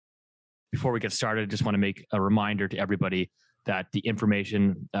Before we get started, I just want to make a reminder to everybody that the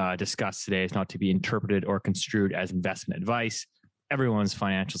information discussed today is not to be interpreted or construed as investment advice. Everyone's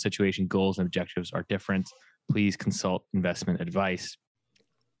financial situation, goals, and objectives are different. Please consult investment advice.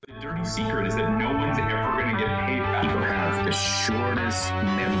 The dirty secret is that no one's ever going to get paid back. People have the shortest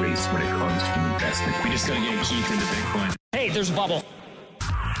memories when it comes to investment. We just got to get Keith into Bitcoin. Hey, there's a bubble.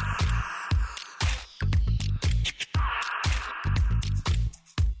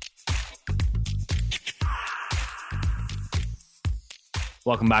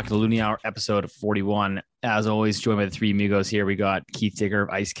 Welcome back to the Loonie Hour, episode 41. As always, joined by the three amigos here. We got Keith Digger of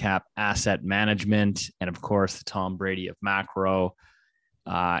IceCap Asset Management, and of course, the Tom Brady of Macro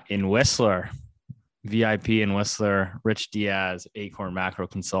in Whistler, VIP in Whistler, Rich Diaz, Acorn Macro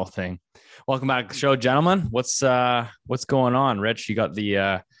Consulting. Welcome back to the show, gentlemen. What's going on, Rich? You got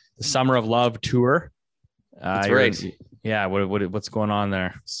the Summer of Love tour. That's right. Yeah, what's going on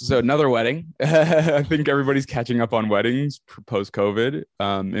there? So another wedding. I think everybody's catching up on weddings post-COVID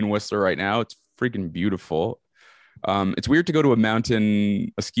in Whistler right now. It's freaking beautiful. It's weird to go to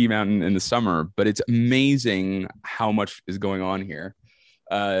a ski mountain in the summer, but it's amazing how much is going on here.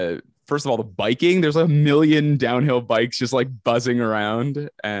 First of all, the biking, there's a million downhill bikes just like buzzing around.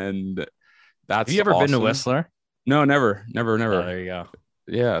 And that's Have you ever awesome. been to Whistler? No, never. Oh, there you go.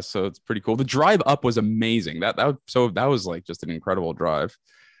 Yeah, so it's pretty cool. The drive up was amazing. That was like just an incredible drive.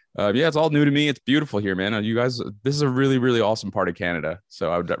 Yeah, it's all new to me. It's beautiful here, man. You guys, this is a really, really awesome part of Canada.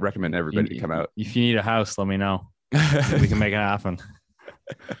 So I would recommend everybody to come out. If you need a house, let me know. We can make it happen.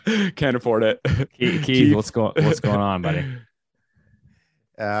 Can't afford it. Keith, what's going on, buddy?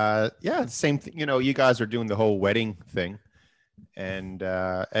 Yeah, same thing. You know, you guys are doing the whole wedding thing. And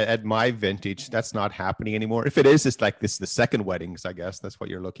at my vintage, that's not happening anymore. If it is, it's like the second weddings, I guess. That's what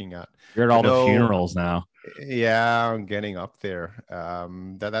you're looking at. You're at all the funerals now. Yeah, I'm getting up there.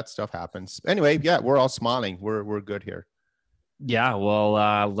 That stuff happens. Anyway, yeah, we're all smiling. We're good here. Yeah,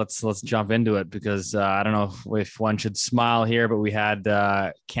 well, let's jump into it because I don't know if one should smile here, but we had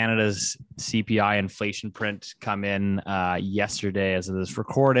Canada's CPI inflation print come in yesterday as of this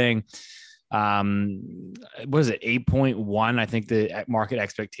recording. What is it? 8.1. I think the market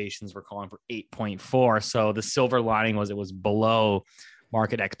expectations were calling for 8.4. So the silver lining was it was below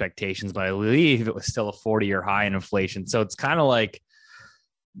market expectations, but I believe it was still a 40-year high in inflation. So it's kind of like,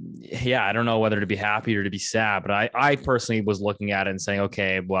 yeah, I don't know whether to be happy or to be sad, but I personally was looking at it and saying,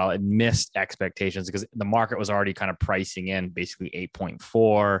 okay, well, it missed expectations because the market was already kind of pricing in basically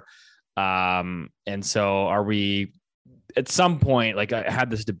 8.4. And so are we, at some point, like I had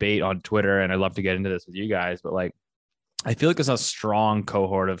this debate on Twitter and I'd love to get into this with you guys, but like, I feel like there's a strong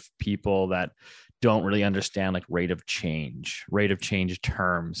cohort of people that don't really understand like rate of change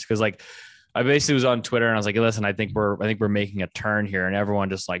terms. Cause like I basically was on Twitter and I was like, listen, I think we're making a turn here, and everyone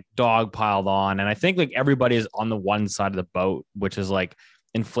just like dog piled on. And I think like everybody is on the one side of the boat, which is like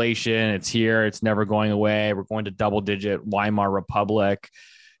inflation. It's here. It's never going away. We're going to double digit Weimar Republic.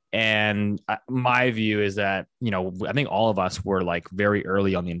 And my view is that, you know, I think all of us were like very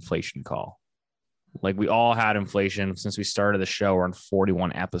early on the inflation call. Like we all had inflation since we started the show. We're on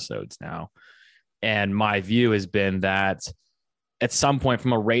 41 episodes now. And my view has been that at some point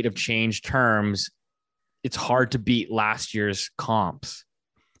from a rate of change terms, it's hard to beat last year's comps.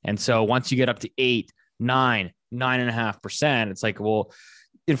 And so once you get up to 8, 9, 9.5%, it's like, well,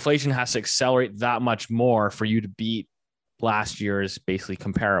 inflation has to accelerate that much more for you to beat last year's basically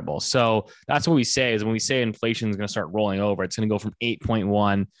comparable. So that's what we say is when we say inflation is going to start rolling over, it's going to go from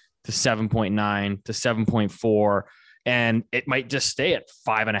 8.1 to 7.9 to 7.4, and it might just stay at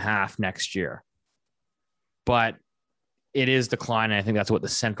 5.5 next year. But it is declining. I think that's what the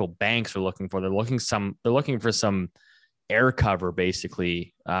central banks are looking for. They're looking for some air cover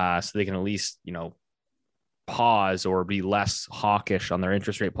basically, so they can at least, you know, pause or be less hawkish on their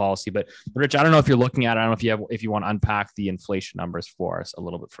interest rate policy. But Rich, I don't know if you're looking at it. I don't know if you want to unpack the inflation numbers for us a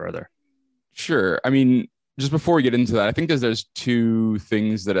little bit further. Sure. I mean, just before we get into that, I think there's two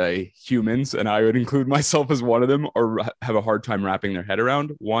things that humans, and I would include myself as one of them, or have a hard time wrapping their head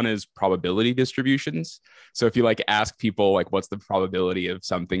around. One is probability distributions. So if you like ask people like, what's the probability of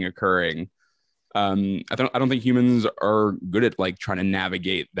something occurring? I don't think humans are good at like trying to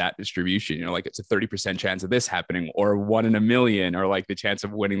navigate that distribution. You know, like it's a 30% chance of this happening, or 1 in a million, or like the chance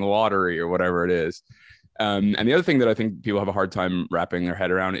of winning the lottery or whatever it is. And the other thing that I think people have a hard time wrapping their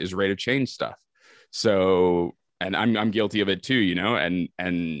head around is rate of change stuff. So, and I'm guilty of it too, you know, and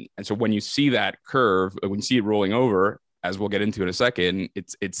so when you see that curve, when you see it rolling over, as we'll get into in a second,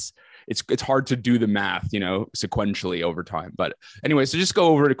 it's hard to do the math, you know, sequentially over time. But anyway, so just go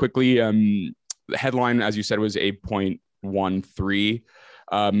over it quickly. The headline, as you said, was 8.13.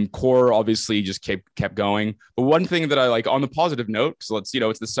 Core obviously just kept going. But one thing that I like on the positive note, so let's,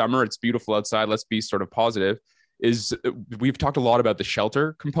 it's the summer, it's beautiful outside, let's be sort of positive, is we've talked a lot about the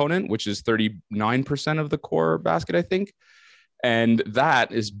shelter component, which is 39% of the core basket, I think. And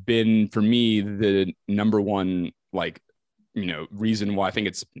that has been, for me, the number one, reason why I think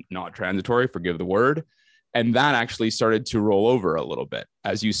it's not transitory, forgive the word. And that actually started to roll over a little bit.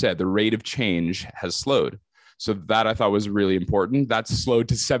 As you said, the rate of change has slowed. So that I thought was really important. That's slowed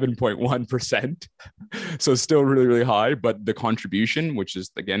to 7.1%. So still really, really high. But the contribution, which is,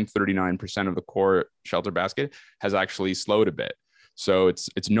 again, 39% of the core shelter basket, has actually slowed a bit. So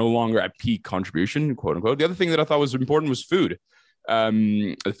it's no longer at peak contribution, quote unquote. The other thing that I thought was important was food.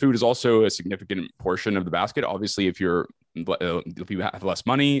 The food is also a significant portion of the basket. Obviously, if you have less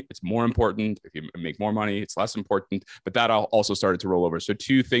money, it's more important. If you make more money, it's less important. But that also started to roll over. So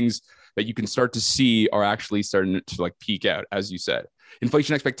two things that you can start to see are actually starting to peak out, as you said.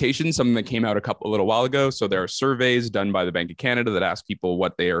 Inflation expectations, something that came out a little while ago. So there are surveys done by the Bank of Canada that ask people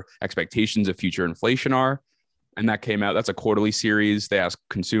what their expectations of future inflation are. And that came out. That's a quarterly series. They ask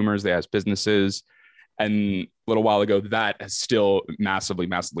consumers, they ask businesses. And a little while ago, that is still massively,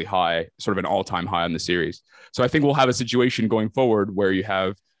 massively high, sort of an all-time high on the series. So I think we'll have a situation going forward where you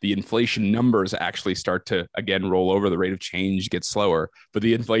have the inflation numbers actually start to, again, roll over. The rate of change gets slower, but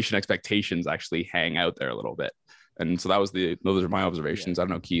the inflation expectations actually hang out there a little bit. And so those are my observations. I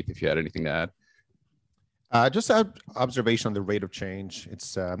don't know, Keith, if you had anything to add. Just an observation on the rate of change.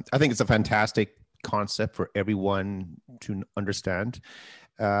 I think it's a fantastic concept for everyone to understand.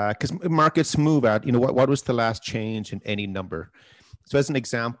 Because markets move out, what was the last change in any number? So as an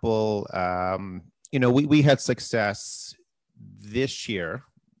example, we had success this year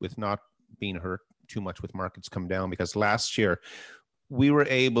with not being hurt too much with markets come down, because last year we were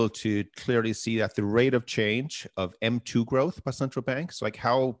able to clearly see that the rate of change of M2 growth by central banks, like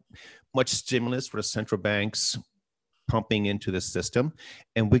how much stimulus were the central banks pumping into the system,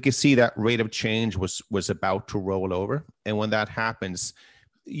 and we could see that rate of change was about to roll over. And when that happens,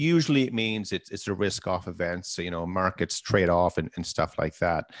 usually it means it's a risk off event. So, markets trade off and stuff like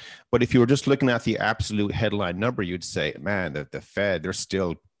that. But if you were just looking at the absolute headline number, you'd say, man, the Fed, they're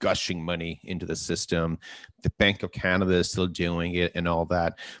still gushing money into the system. The Bank of Canada is still doing it and all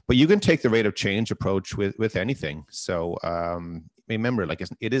that. But you can take the rate of change approach with anything. So remember,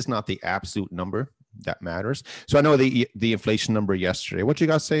 it is not the absolute number that matters. So I know the inflation number yesterday, what you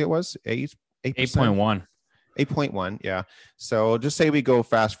guys say it was? 8.1. 8.1, yeah. So just say we go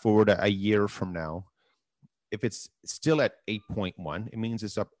fast forward a year from now. If it's still at 8.1, it means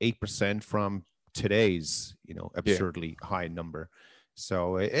it's up 8% from today's, absurdly high number.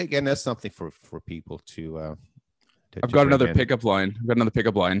 So again, that's something for people to I've got another pickup line.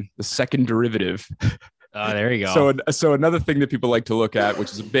 The second derivative. Oh, there you go. So another thing that people like to look at,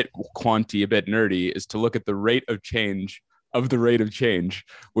 which is a bit quanty, a bit nerdy, is to look at the rate of change of the rate of change,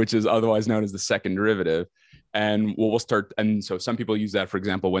 which is otherwise known as the second derivative. And we'll start. And so some people use that, for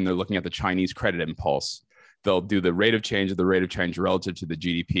example, when they're looking at the Chinese credit impulse, they'll do the rate of change relative to the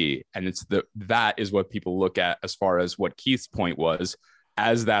GDP. And that is what people look at as far as what Keith's point was.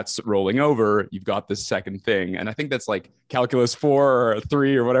 As that's rolling over, you've got this second thing. And I think that's like calculus 4 or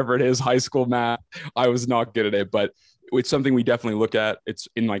 3 or whatever it is, high school math. I was not good at it, but it's something we definitely look at. It's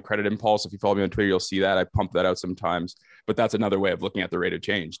in my credit impulse. If you follow me on Twitter, you'll see that. I pump that out sometimes. But that's another way of looking at the rate of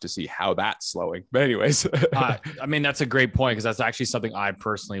change to see how that's slowing. But anyways. That's a great point, because that's actually something I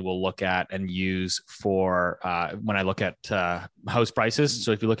personally will look at and use for when I look at house prices.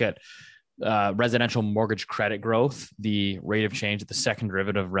 So if you look at residential mortgage credit growth, the rate of change at the second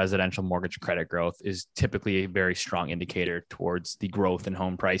derivative of residential mortgage credit growth is typically a very strong indicator towards the growth in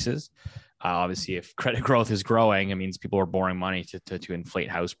home prices. Obviously, if credit growth is growing, it means people are borrowing money to inflate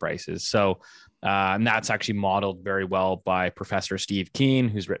house prices. So, and that's actually modeled very well by Professor Steve Keen,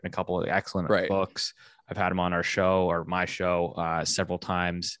 who's written a couple of excellent books. I've had him on our show, or my show, several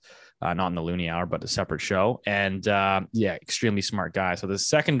times. Not in the Looney Hour, but a separate show. And extremely smart guy. So the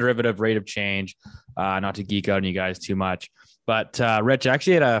second derivative rate of change, not to geek out on you guys too much, but Rich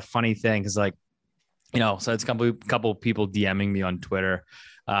actually had a funny thing, because so it's a couple people DMing me on Twitter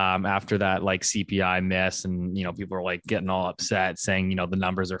after that CPI miss, and people are getting all upset, saying the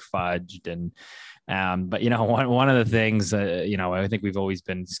numbers are fudged, and but one of the things I think we've always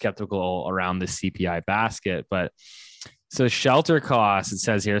been skeptical around the CPI basket, but. So shelter costs, it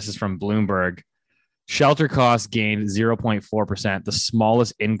says here, this is from Bloomberg, shelter costs gained 0.4%, the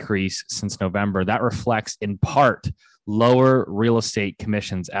smallest increase since November. That reflects in part lower real estate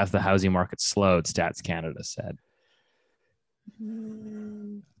commissions as the housing market slowed, Stats Canada said.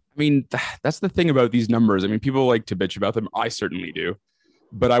 I mean, that's the thing about these numbers. I mean, people like to bitch about them. I certainly do.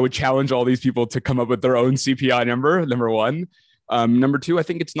 but I would challenge all these people to come up with their own CPI number. Number one. Number two, I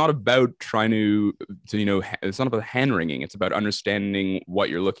think it's not about trying to it's not about hand wringing. It's about understanding what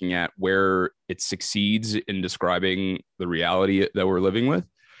you're looking at, where it succeeds in describing the reality that we're living with.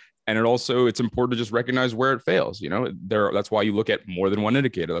 And it's important to just recognize where it fails. That's why you look at more than one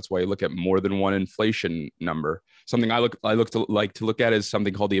indicator. That's why you look at more than one inflation number. Something I like to look at is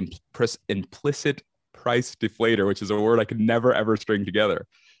something called the implicit price deflator, which is a word I could never ever string together.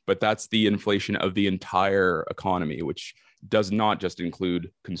 But that's the inflation of the entire economy, which does not just include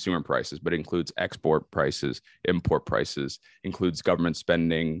consumer prices, but includes export prices, import prices, includes government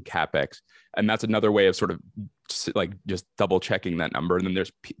spending, capex. And that's another way of sort of like just double checking that number. And then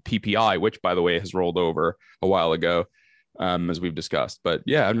there's PPI, which, by the way, has rolled over a while ago, as we've discussed. But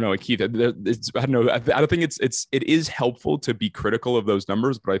yeah, I don't know, Keith, I don't know. I don't think it is helpful to be critical of those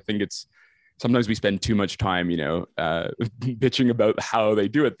numbers, but I think sometimes we spend too much time, bitching about how they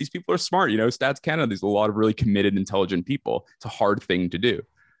do it. These people are smart, Stats Canada, there's a lot of really committed, intelligent people. It's a hard thing to do.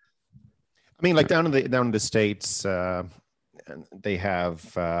 I mean, like down in the States, they have,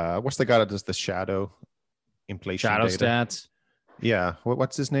 what's the guy that does the shadow inflation Shadow data? stats. Yeah.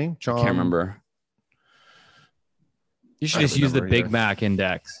 What's his name? John? I can't remember. You should just use the Big Mac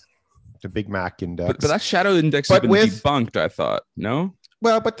index. The Big Mac index. But that shadow index has been debunked, I thought. No?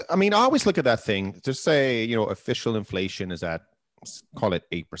 Well, but I mean, I always look at that thing to say, official inflation is at, call it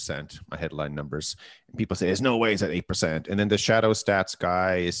 8%, my headline numbers. And people say, there's no way it's at 8%. And then the shadow stats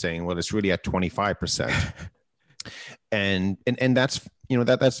guy is saying, well, it's really at 25%. and that's,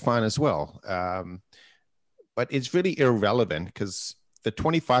 that's fine as well. But it's really irrelevant because the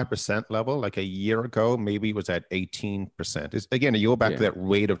 25% level, like a year ago, maybe was at 18%. Again, you go back to that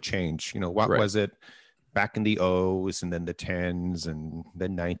rate of change. What was it back in the O's and then the 10s and the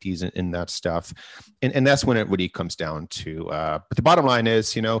 90s and that stuff. And that's when it really comes down to, but the bottom line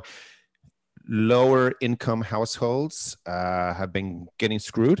is, lower income households have been getting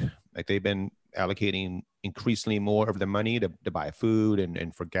screwed. Like they've been allocating increasingly more of the money to buy food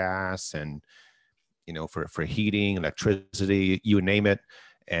and for gas and, for heating, electricity, you name it.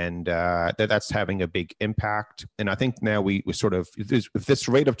 And that's having a big impact. And I think now we sort of, if this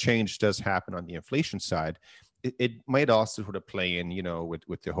rate of change does happen on the inflation side, it might also sort of play in,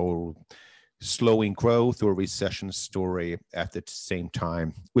 with the whole slowing growth or recession story at the same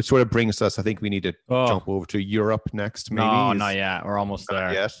time, which sort of brings us, I think we need to jump over to Europe next. Maybe. No, not yet. We're almost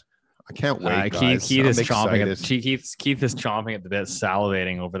there. Yes. I can't wait. Guys. Keith is chomping at the bit,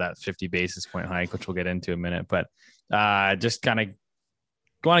 salivating over that 50 basis point hike, which we'll get into in a minute. But just kind of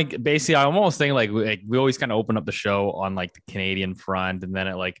going basically, I'm almost thinking like we always kind of open up the show on like the Canadian front, and then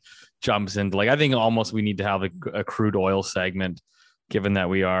it like jumps into I think almost we need to have a crude oil segment, given that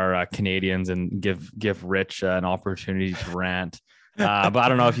we are Canadians, and give Rich an opportunity to rant. But I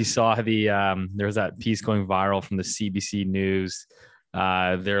don't know if you saw there's that piece going viral from the CBC News.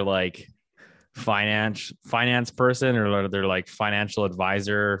 They're like finance person, or they're like financial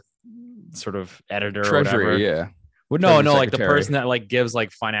advisor, sort of editor, Treasury, or whatever. Yeah. Well, no, like the person that like gives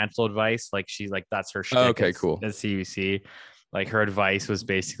like financial advice, like she's like, that's her shtick. Okay, cool. At CBC, like her advice was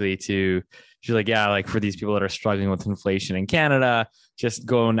basically she's like, yeah, like for these people that are struggling with inflation in Canada, just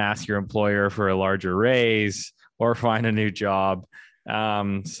go and ask your employer for a larger raise or find a new job.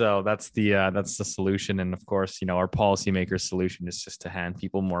 So that's the solution. And of course, our policymakers' solution is just to hand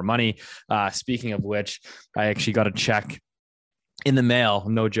people more money. Speaking of which, I actually got a check in the mail.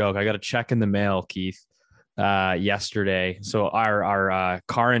 No joke. I got a check in the mail, Keith, yesterday. So our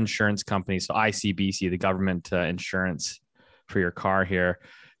car insurance company, so ICBC, the government insurance for your car here,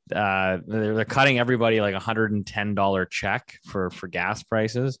 they're cutting everybody like $110 check for gas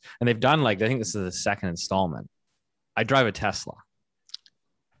prices, and they've done I think this is the second installment. I drive a Tesla,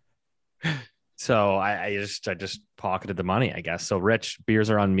 so I just pocketed the money, I guess. So Rich, beers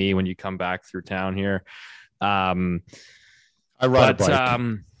are on me when you come back through town here. I ride a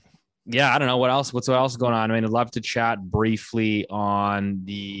bike. Yeah, I don't know what's else going on. I mean, I'd love to chat briefly on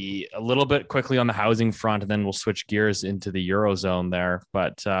a little bit quickly on the housing front, and then we'll switch gears into the Eurozone there.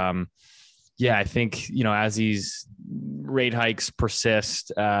 But yeah, I think, as these rate hikes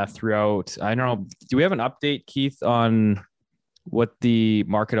persist throughout, I don't know, do we have an update, Keith, on what the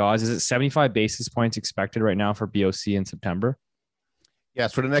market odds is? It 75 basis points expected right now for BOC in September? Yeah,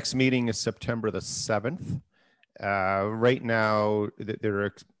 so the next meeting is September the 7th. Right now,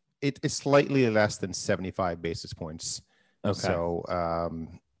 it's slightly less than 75 basis points. Okay. So,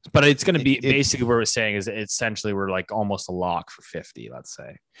 but it's going to be basically what we're saying is essentially we're like almost a lock for 50, let's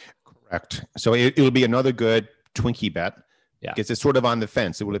say. Correct. So it'll be another good Twinkie bet. Yeah. Because it's sort of on the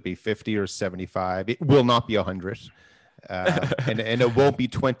fence. Will it be 50 or 75? It will not be 100. and it won't be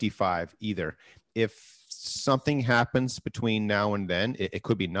 25 either. If something happens between now and then, it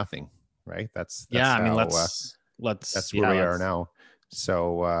could be nothing, right? That's yeah. I mean, how, let's that's where we are now.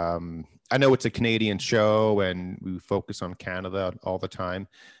 So I know it's a Canadian show and we focus on Canada all the time.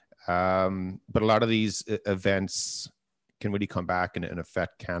 But a lot of these events can really come back and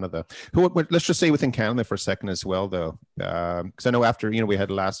affect Canada. Let's just say within Canada for a second as well, though, because I know after we had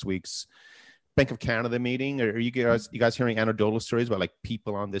last week's Bank of Canada meeting. Are you guys hearing anecdotal stories about like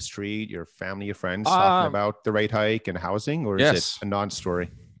people on the street, your family, your friends talking about the rate hike and housing, or is it a non-story?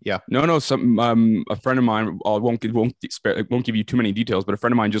 Yeah. No. Some a friend of mine, I won't give you too many details, but a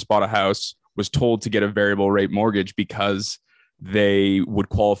friend of mine just bought a house, was told to get a variable rate mortgage because they would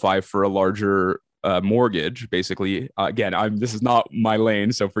qualify for a larger mortgage. Basically, again, this is not my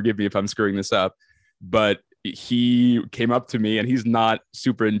lane, so forgive me if I'm screwing this up, but he came up to me and he's not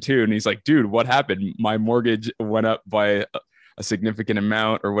super in tune. He's like, dude, what happened? My mortgage went up by a significant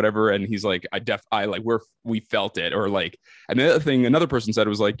amount or whatever. And he's like, we felt it. Or like, and the other thing, another person said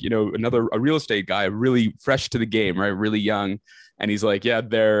was like, a real estate guy, really fresh to the game, right? Really young. And he's like, yeah,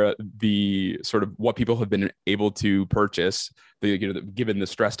 they're the sort of what people have been able to purchase, given the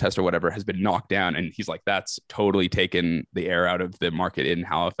stress test or whatever, has been knocked down. And he's like, that's totally taken the air out of the market in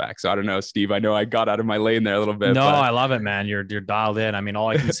Halifax. So I don't know, Steve, I know I got out of my lane there a little bit. No, I love it, man. You're dialed in. I mean, all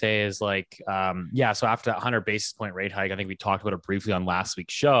I can say is like, so after that 100 basis point rate hike, I think we talked about it briefly on last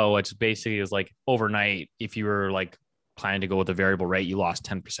week's show, which basically is like overnight, if you were like planning to go with a variable rate, you lost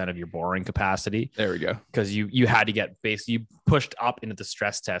 10% of your borrowing capacity. There we go. Because you had to get you pushed up into the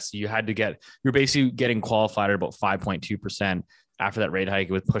stress test. So you're basically getting qualified at about 5.2%. After that rate hike,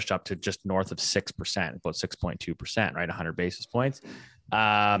 it was pushed up to just north of 6%, about 6.2%, right? 100 basis points.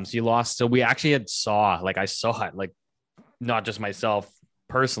 So you lost. So we actually I saw it, like not just myself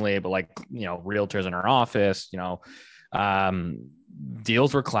personally, but like, realtors in our office,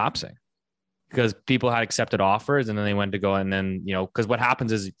 deals were collapsing, because people had accepted offers and then they went to go, and then, because what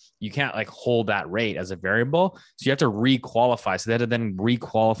happens is you can't like hold that rate as a variable. So you have to requalify. So they had to then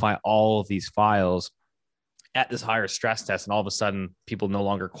requalify all of these files at this higher stress test. And all of a sudden people no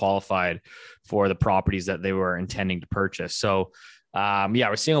longer qualified for the properties that they were intending to purchase. So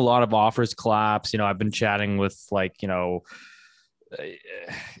we're seeing a lot of offers collapse. I've been chatting with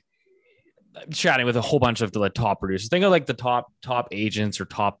chatting with a whole bunch of the top producers. Think of like the top agents or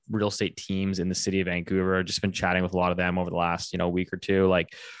top real estate teams in the city of Vancouver. I've just been chatting with a lot of them over the last, week or two.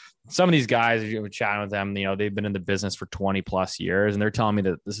 Like some of these guys, you've been chatting with them, they've been in the business for 20 plus years, and they're telling me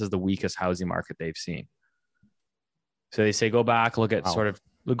that this is the weakest housing market they've seen. So they say, go back, look at 08,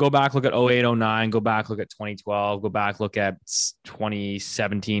 09, go back, look at 2012, go back, look at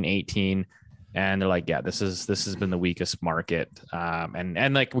 2017, 18. And they're like, yeah, this has been the weakest market.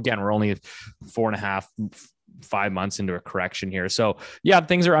 And like, again, we're only 4.5-5 months into a correction here. So yeah,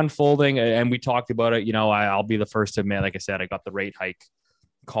 things are unfolding, and we talked about it. I'll be the first to admit, like I said, I got the rate hike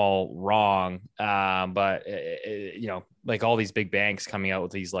call wrong. But like all these big banks coming out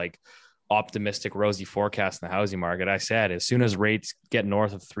with these like optimistic, rosy forecasts in the housing market. I said, as soon as rates get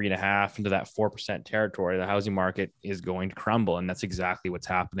north of 3.5 into that 4% territory, the housing market is going to crumble. And that's exactly what's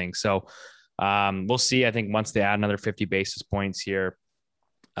happening. So we'll see. I think once they add another 50 basis points here,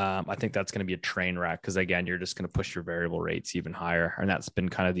 I think that's going to be a train wreck, because again, you're just going to push your variable rates even higher. And that's been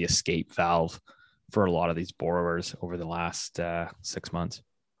kind of the escape valve for a lot of these borrowers over the last 6 months.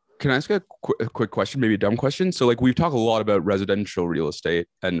 Can I ask a quick question, maybe a dumb question? So like, we've talked a lot about residential real estate,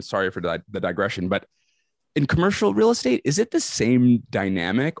 and sorry for the digression, but in commercial real estate, is it the same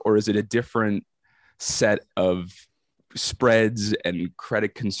dynamic, or is it a different set of spreads and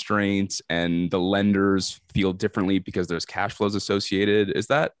credit constraints, and the lenders feel differently because there's cash flows associated? Is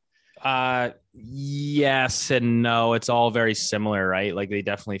that? Yes and no. It's all very similar, right? Like they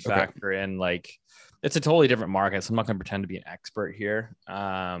definitely factor in, like, it's a totally different market. So I'm not going to pretend to be an expert here.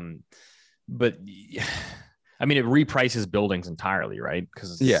 But I mean, it reprices buildings entirely, right?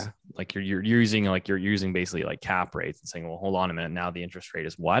 Because like you're using basically like cap rates and saying, well, hold on a minute, now the interest rate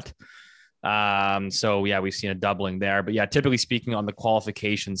is what? So yeah, we've seen a doubling there. But yeah, typically speaking, on the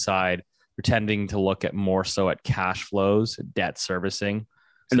qualification side, we're tending to look at more so at cash flows, debt servicing,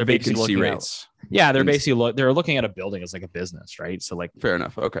 so and vacancy rates. They're basically they're looking at a building as like a business, right? So like, fair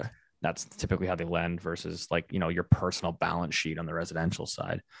enough. Okay. That's typically how they lend versus like, your personal balance sheet on the residential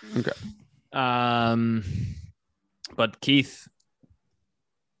side. Okay. But Keith,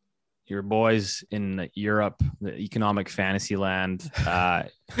 your boys in Europe, the economic fantasy land,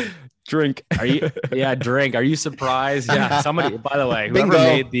 drink. Are you? Yeah, drink. Are you surprised? Yeah. Somebody, by the way, whoever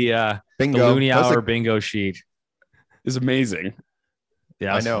made the Looney Hour bingo sheet is amazing.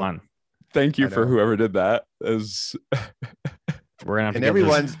 Yeah, that's fun. Thank you I for know. whoever did that. As We're gonna have to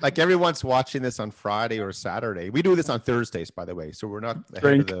And get everyone's watching this on Friday or Saturday. We do this on Thursdays, by the way, so we're not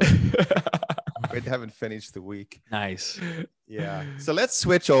ahead of drink. we haven't finished the week. nice. Yeah. So let's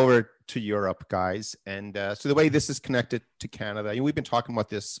switch over to Europe, guys. And so the way this is connected to Canada, we've been talking about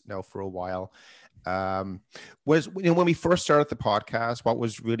this now for a while. Was when we first started the podcast, what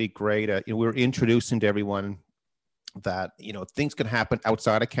was really great, we were introducing to everyone that things can happen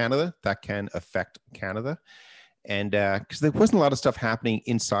outside of Canada that can affect Canada, and because there wasn't a lot of stuff happening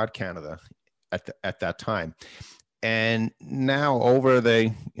inside Canada at that time. And now over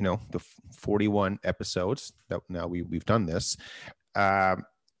the 41 episodes that now we've done this, I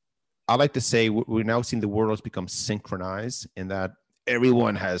like to say we're now seeing the world has become synchronized in that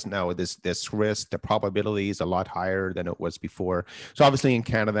everyone has now this risk. The probability is a lot higher than it was before. So obviously in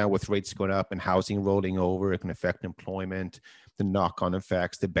Canada, with rates going up and housing rolling over, it can affect employment, the knock-on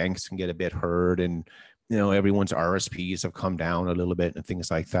effects. The banks can get a bit hurt, and everyone's RSPs have come down a little bit and things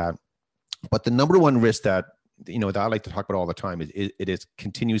like that. But the number one risk that that I like to talk about all the time is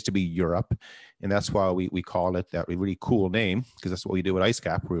continues to be Europe, and that's why we call it that really cool name, because that's what we do at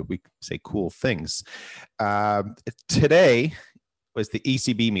IceCap, where we say cool things. Today was the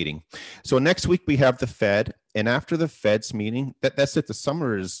ECB meeting. So next week we have the Fed, and after the Fed's meeting, that's it. The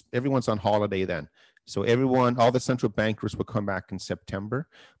summer is, everyone's on holiday then. So all the central bankers will come back in September,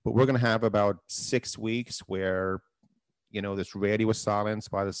 but we're going to have about 6 weeks where there's radio silence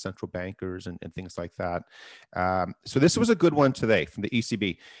by the central bankers and things like that. So this was a good one today from the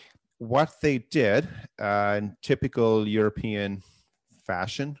ECB. What they did in typical European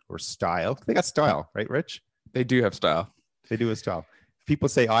fashion or style, they got style, right, Rich? They do have style. They do have style. People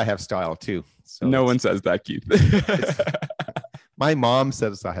say I have style too. So no one says that, Keith. My mom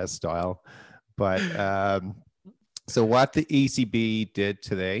says I have style, but so what the ECB did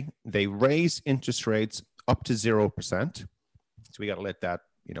today, they raised interest rates up to 0%. So we got to let that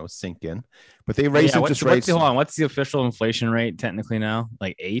sink in. But they raised interest rates. Hold on, what's the official inflation rate technically now?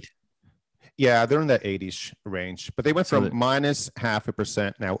 Like 8? Yeah, they're in that 80s range, but they went from minus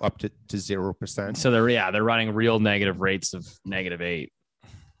 0.5% now up to 0%. So they're running real negative rates of -8.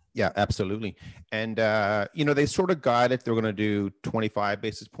 Yeah, absolutely. And they sort of guided they're going to do 25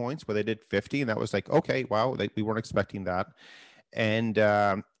 basis points, but they did 50, and that was like, okay, wow, we weren't expecting that. And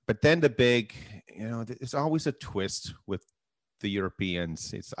but then the big, there's always a twist with the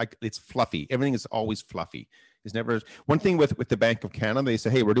Europeans. It's fluffy. Everything is always fluffy. It's never one thing with the Bank of Canada. They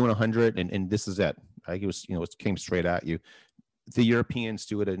say, hey, we're doing 100, and this is it. Like it came straight at you. The Europeans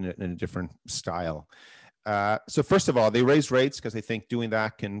do it in a different style. So first of all, they raise rates because they think doing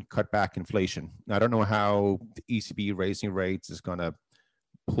that can cut back inflation. Now, I don't know how the ECB raising rates is going to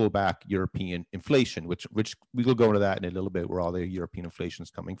pull back European inflation, which we will go into that in a little bit, where all the European inflation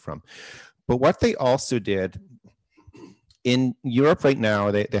is coming from. But what they also did in Europe right now,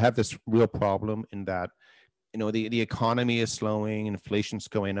 they have this real problem in that, the economy is slowing, inflation's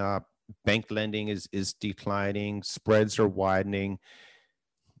going up, bank lending is declining, spreads are widening.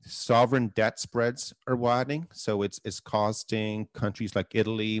 Sovereign debt spreads are widening, so it's costing countries like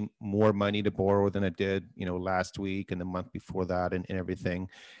Italy more money to borrow than it did, last week and the month before that, and everything.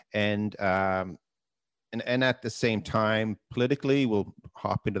 And at the same time, politically, we'll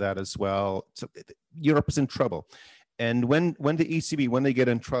hop into that as well. So Europe is in trouble, and when the ECB, when they get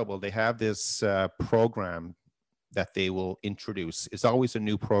in trouble, they have this program that they will introduce. It's always a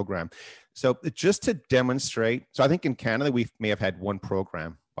new program. So just to demonstrate, so I think in Canada we may have had one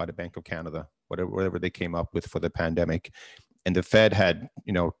program by the Bank of Canada, whatever they came up with for the pandemic. And the Fed had,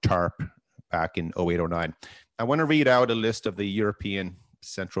 TARP back in 0809. I want to read out a list of the European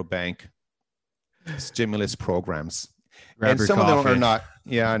Central Bank stimulus programs. Grab and your some coffee. of them are not,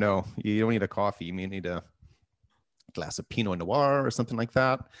 yeah, I know. You don't need a coffee. You may need a glass of Pinot Noir or something like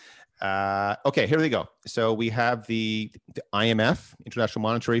that. Okay, here we go. So we have the IMF, International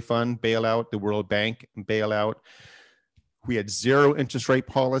Monetary Fund bailout, the World Bank bailout. We had zero interest rate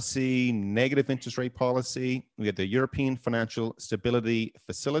policy, negative interest rate policy. We had the European Financial Stability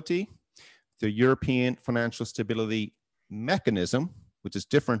Facility, the European Financial Stability Mechanism, which is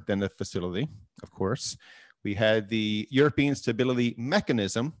different than the facility, of course. We had the European Stability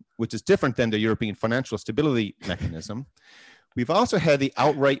Mechanism, which is different than the European Financial Stability Mechanism. We've also had the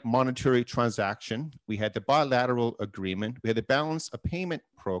outright monetary transaction. We had the bilateral agreement. We had the balance of payment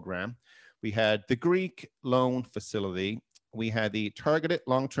program. We had the Greek loan facility. We had the targeted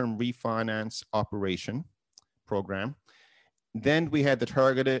long-term refinance operation program. Then we had the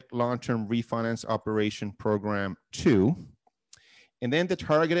targeted long-term refinance operation program 2. And then the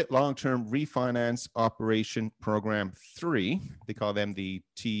Targeted Long-Term Refinance Operation Program 3, they call them the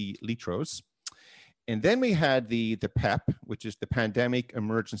TLTROs. And then we had the PEP, which is the Pandemic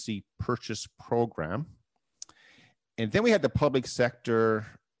Emergency Purchase Program. And then we had the Public Sector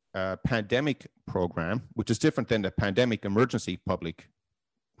Pandemic Program, which is different than the Pandemic Emergency Public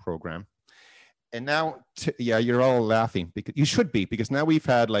Program. And now, yeah, you're all laughing because you should be, because now we've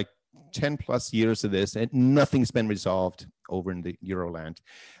had like 10 plus years of this and nothing's been resolved over in the Euroland.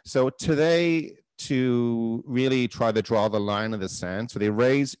 So today, to really try to draw the line in the sand, so they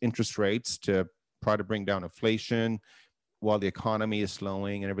raise interest rates to try to bring down inflation while the economy is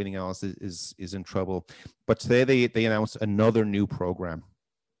slowing and everything else is in trouble. But today they announced another new program.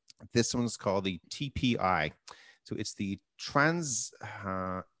 This one's called the TPI. So it's the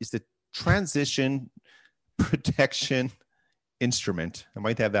Transition Protection Instrument. I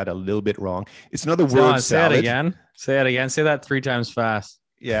might have that a little bit wrong. It's another word Say salad. it again. Say it again. Say that 3 times fast.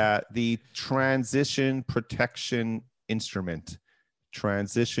 Yeah, the Transition Protection Instrument.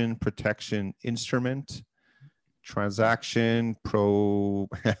 Transition Protection Instrument. Transaction Pro.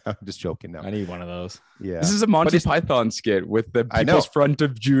 I'm just joking now. I need one of those. Yeah. This is a Monty Python skit with the I know. People's Front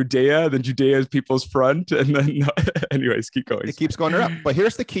of Judea, then Judea's People's Front, and then anyways, keep going. It keeps going up. But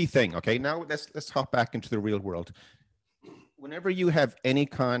here's the key thing. Okay, now let's hop back into the real world. Whenever you have any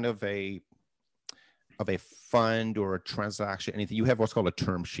kind of a fund or a transaction, anything, you have what's called a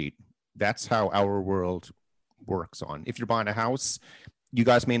term sheet. That's how our world works on. If you're buying a house, you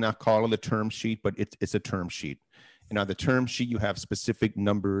guys may not call it a term sheet, but it's a term sheet. And on the term sheet, you have specific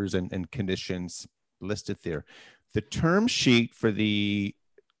numbers and conditions listed there. The term sheet for the,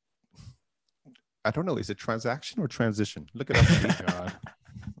 I don't know, is it transaction or transition? Look it up.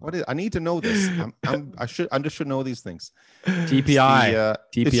 What is? I need to know this. I should know these things. TPI.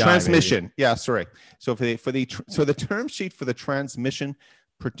 It's TPI, transmission. baby. Yeah, sorry. So the term sheet for the Transmission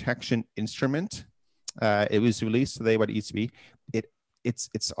Protection Instrument, it was released today by the ECB.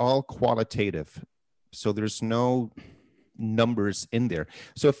 It's all qualitative, so there's no numbers in there.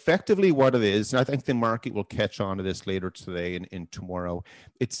 So effectively, what it is, and I think the market will catch on to this later today and tomorrow.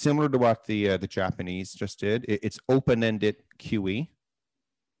 It's similar to what the Japanese just did. It's open-ended QE.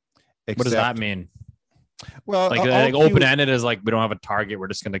 What does that mean? Well, Like open-ended is like we don't have a target. We're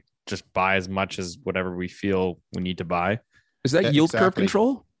just gonna buy as much as whatever we feel we need to buy. Is that yield curve Exactly.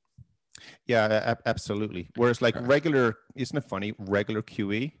 control? Yeah, absolutely. Whereas like regular, isn't it funny? Regular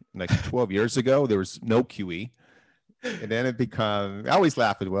QE, like 12 years ago, there was no QE. And then it become, I always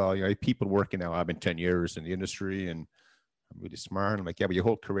laugh as well. You know, people working now, I've been 10 years in the industry and I'm really smart. I'm like, yeah, but your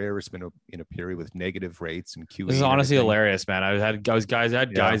whole career has been in a period with negative rates and QE. This is and honestly everything. hilarious, man. I had guys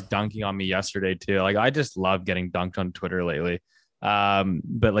dunking on me yesterday too. Like I just love getting dunked on Twitter lately.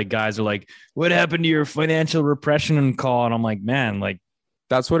 But like guys are like, what happened to your financial repression call? And I'm like, man, like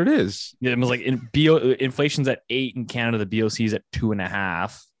That's what it is. it was like inflation's at 8 in Canada, the BOC is at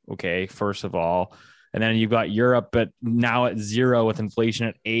 2.5. Okay, first of all. And then you've got Europe now at 0 with inflation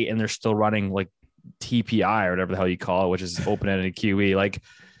at 8, and they're still running like TPI or whatever the hell you call it, which is open-ended QE. Like,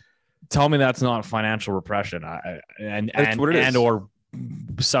 tell me that's not financial repression, or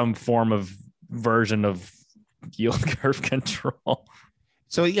some form of version of yield curve control.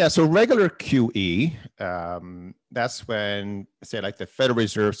 So yeah, so regular QE, that's when, say, like the Federal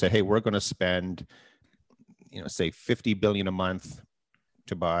Reserve said, hey, we're going to spend, say $50 billion a month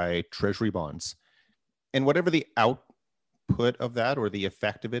to buy treasury bonds. And whatever the output of that or the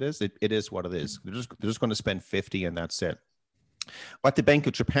effect of it is, it is what it is. They're just going to spend 50 and that's it. What the Bank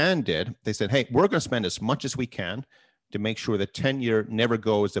of Japan did, they said, hey, we're going to spend as much as we can to make sure the 10-year never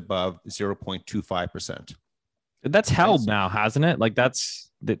goes above 0.25%. That's held now, hasn't it? Like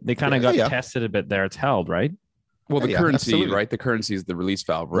they kind of got tested a bit there. It's held, right? Well, the currency, absolutely. right? The currency is the release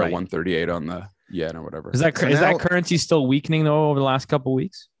valve. We're Right. at 138 on the yen or whatever. Is that currency still weakening though over the last couple of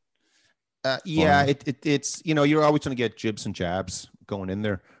weeks? It's you're always going to get jibs and jabs going in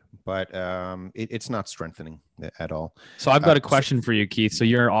there, but it's not strengthening at all. So I've got a question for you, Keith. So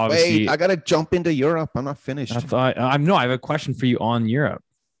you're obviously. Wait, I got to jump into Europe. I'm not finished. I have a question for you on Europe.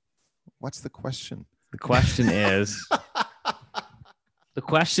 What's the question? The question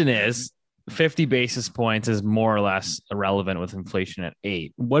is, 50 basis points is more or less irrelevant with inflation at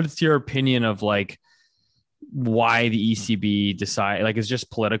 8. What's your opinion of like why the ECB decide, like, it's just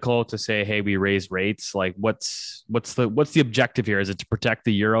political to say, hey, we raise rates? Like what's the objective here? Is it to protect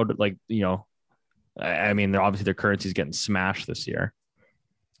the euro? Like, I mean, obviously their currency is getting smashed this year.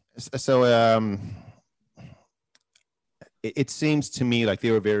 So it seems to me like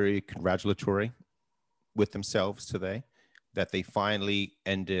they were very congratulatory with themselves today that they finally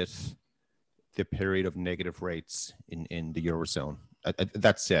ended the period of negative rates in the Eurozone.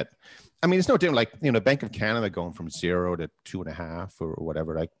 That's it. I mean, it's no different. Like, Bank of Canada going from 0 to 2.5 or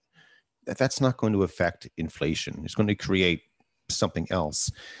whatever. Like, that's not going to affect inflation. It's going to create something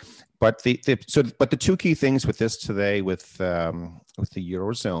else. But but the two key things with this today, with the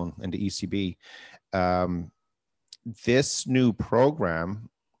Eurozone and the ECB, this new program,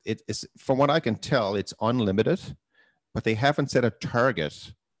 it is, from what I can tell, it's unlimited, but they haven't set a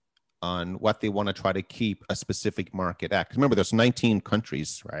target on what they want to try to keep a specific market at. 'Cause remember, there's 19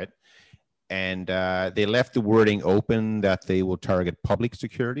 countries, right? And they left the wording open that they will target public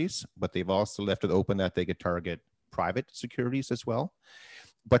securities, but they've also left it open that they could target private securities as well.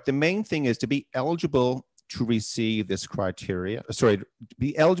 But the main thing is to be eligible to receive this criteria,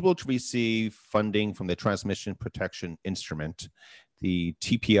 be eligible to receive funding from the Transmission Protection Instrument, the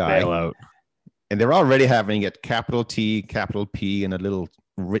TPI. Bailout. And they're already having it capital T, capital P, and a little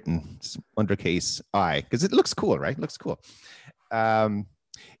written undercase I, because it looks cool, right? It looks cool.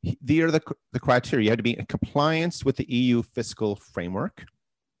 They are the criteria. You have to be in compliance with the EU fiscal framework.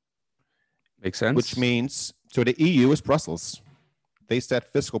 Makes sense. Which means, so the EU is Brussels. They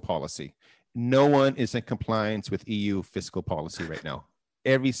set fiscal policy. No one is in compliance with EU fiscal policy right now.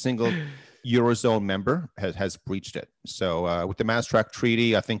 Every single Eurozone member has breached it. So with the Maastricht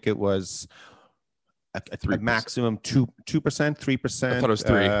Treaty, I think it was a maximum 2%, 3%. I thought it was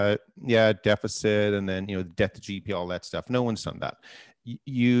 3. Deficit, and then debt to GDP, all that stuff. No one's done that.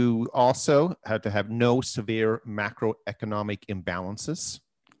 You also have to have no severe macroeconomic imbalances.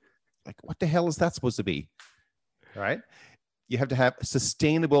 Like, what the hell is that supposed to be? All right. You have to have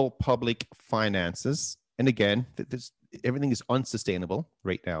sustainable public finances. And again, everything is unsustainable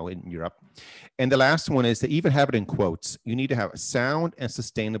right now in Europe. And the last one is, to even have it in quotes, you need to have sound and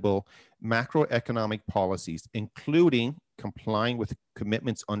sustainable macroeconomic policies, including complying with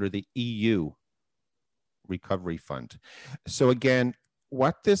commitments under the EU Recovery Fund. So again,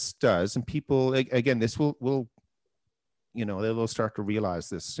 what this does, and people, again, this will they'll start to realize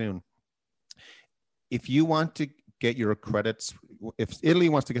this soon. If you want to get your credits, if Italy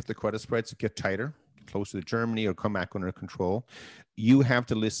wants to get the credit spreads to get tighter, closer to Germany, or come back under control, you have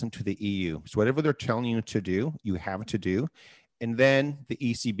to listen to the EU. So whatever they're telling you to do, you have to do. And then the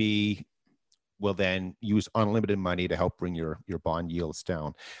ECB will then use unlimited money to help bring your bond yields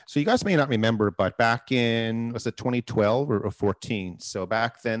down. So you guys may not remember, but back in, was it 2012 or 14? So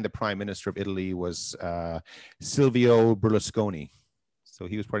back then, the Prime Minister of Italy was Silvio Berlusconi. So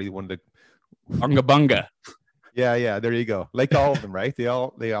he was probably one of the... Bunga bunga. Yeah, there you go. Like all of them, right? They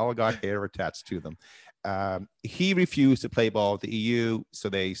all got hair attached to them. He refused to play ball with the EU, so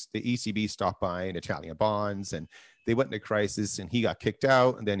the ECB stopped buying Italian bonds, and they went into crisis, and he got kicked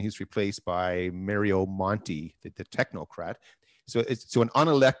out, and then he's replaced by Mario Monti, the technocrat. So an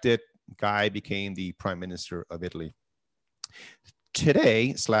unelected guy became the Prime Minister of Italy.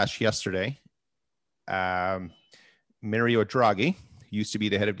 Today/yesterday, Mario Draghi used to be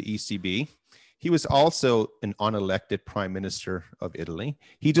the head of the ECB. He was also an unelected Prime Minister of Italy.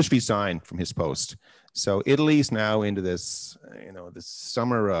 He just resigned from his post. So Italy's now into this, this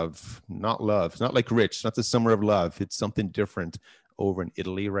summer of not love. It's not like rich, it's not the summer of love. It's something different over in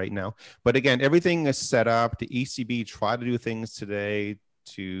Italy right now. But again, everything is set up. The ECB tried to do things today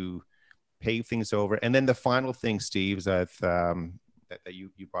to pave things over. And then the final thing, Steve, is that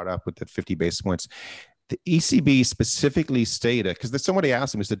you brought up with the 50 basis points. The ECB specifically stated, because somebody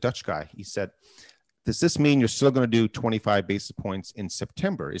asked him, it's a Dutch guy, he said, does this mean you're still going to do 25 basis points in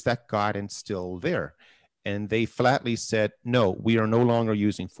September? Is that guidance still there? And they flatly said, no, we are no longer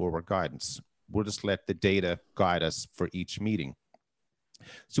using forward guidance. We'll just let the data guide us for each meeting.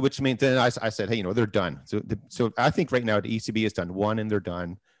 So which means, then I said, hey, they're done. So I think right now the ECB has done one and they're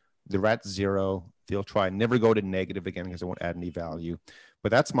done. They're at 0. They'll try and never go to negative again because it won't add any value. But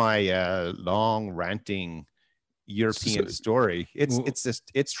that's my long ranting European story.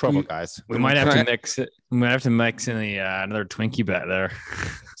 It's trouble, guys. We might have to mix it. We might have to mix in another Twinkie bet there.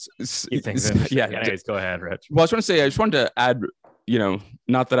 Anyways, go ahead, Rich. Well, I was trying to say, I just wanted to add,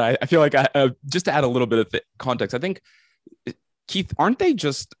 not that I feel like just to add a little bit of context. I think, Keith, aren't they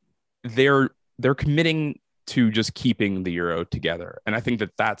just they're committing to just keeping the euro together? And I think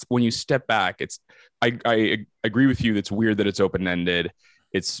that's when you step back, I agree with you. That's weird that it's open-ended.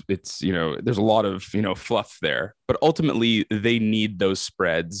 It's there's a lot of fluff there, but ultimately they need those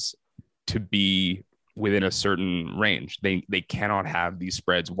spreads to be within a certain range. They cannot have these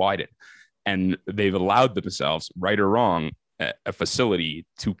spreads widen, and they've allowed themselves, right or wrong, a facility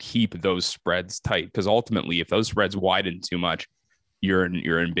to keep those spreads tight, because ultimately if those spreads widen too much, you're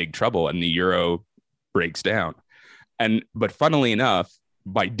in big trouble and the euro breaks down. But funnily enough,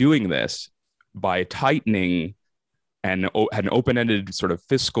 by doing this, by tightening and had an open-ended sort of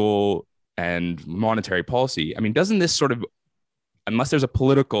fiscal and monetary policy. I mean, doesn't this sort of, unless there's a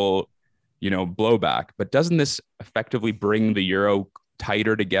political, blowback, but doesn't this effectively bring the euro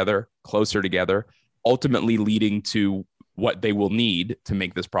tighter together, closer together, ultimately leading to what they will need to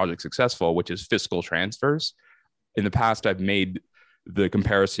make this project successful, which is fiscal transfers? In the past, I've made the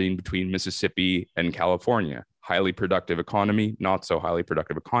comparison between Mississippi and California. Highly productive economy, not so highly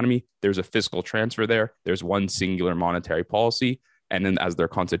productive economy. There's a fiscal transfer there. There's one singular monetary policy. And then as their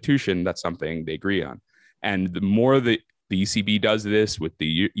constitution, that's something they agree on. And the more the ECB does this with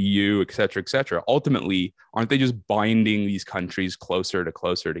the EU, et cetera, ultimately, aren't they just binding these countries closer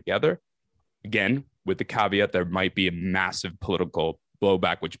together? Again, with the caveat, there might be a massive political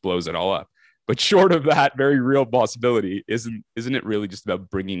blowback, which blows it all up. But short of that very real possibility, isn't it really just about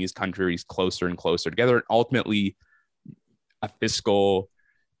bringing these countries closer and closer together, and ultimately a fiscal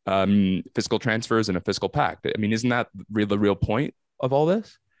transfers and a fiscal pact? I mean, isn't that the real point of all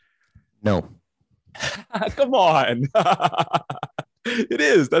this? No. Come on. It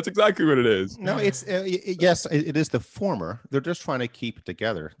is. That's exactly what it is. No, it's yes, it is the former. They're just trying to keep it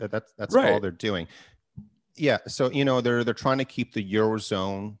together. That's right. all they're doing. Yeah, so they're trying to keep the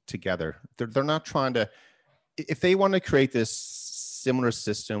Eurozone together. They're not trying to, if they want to create this similar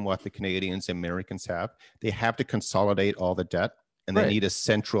system what the Canadians and Americans have, they have to consolidate all the debt, and they need a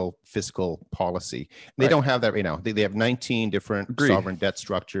central fiscal policy. They don't have that right now. They have 19 different sovereign debt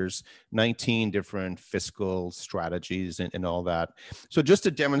structures, 19 different fiscal strategies, and all that. So just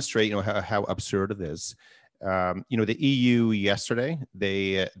to demonstrate how absurd it is, the EU yesterday,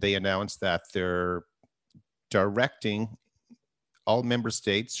 they announced that they're directing all member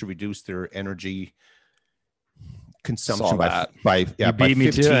states to reduce their energy consumption by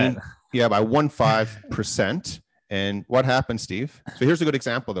 15%. Yeah, by 15%. And what happened, Steve? So here's a good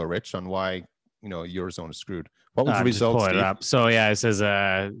example, though, Rich, on why Eurozone is screwed. What was the result, Steve? Up. So yeah, it says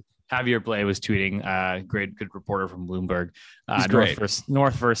Javier Blay was tweeting. Good reporter from Bloomberg.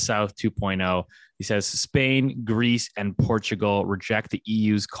 North versus South 2.0. He says Spain, Greece, and Portugal reject the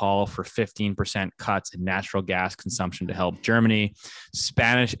EU's call for 15% cuts in natural gas consumption to help Germany.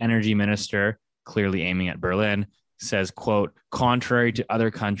 Spanish energy minister, clearly aiming at Berlin, says, quote, contrary to other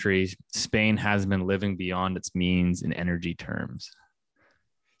countries, Spain has been living beyond its means in energy terms.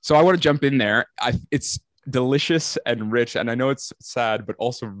 So I want to jump in there. It's delicious and rich, and I know it's sad, but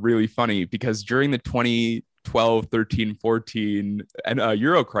also really funny, because during the 2012, 13, 14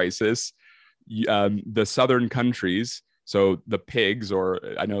 Euro crisis, the southern countries, so the pigs, or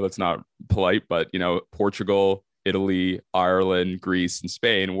I know that's not polite, but Portugal, Italy, Ireland, Greece, and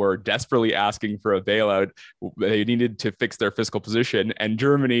Spain were desperately asking for a bailout. They needed to fix their fiscal position, and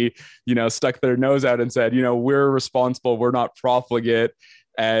Germany, stuck their nose out and said, we're responsible, we're not profligate,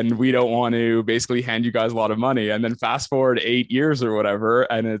 and we don't want to basically hand you guys a lot of money. And then fast forward 8 years or whatever,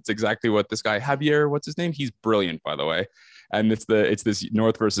 and it's exactly what this guy Javier, what's his name? He's brilliant, by the way. And it's this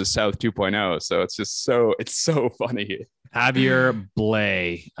North versus South 2.0. So it's so funny. Javier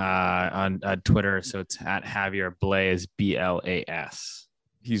Blay on Twitter. So it's at Javier Blay, is BLAS.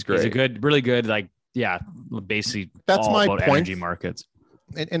 He's great. He's really good. Basically that's all my about point. Energy markets.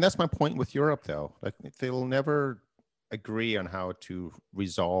 And that's my point with Europe, though. Like, they will never agree on how to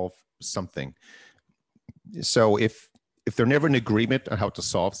resolve something. So if they're never in agreement on how to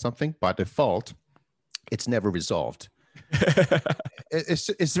solve something, by default, it's never resolved.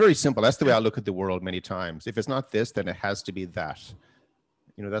 It's very simple. That's the way I look at the world many times. If it's not this, then it has to be that.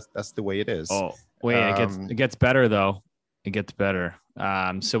 That's the way it is. Oh, wait, it gets better, though. It gets better.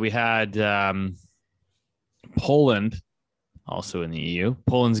 So we had Poland, also in the EU.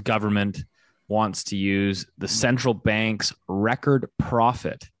 Poland's government wants to use the central bank's record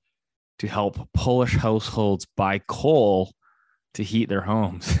profit to help Polish households buy coal to heat their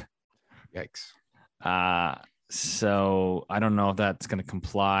homes. Yikes. So I don't know if that's going to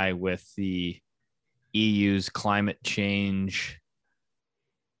comply with the EU's climate change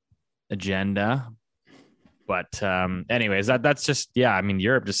agenda. But anyways, that's just,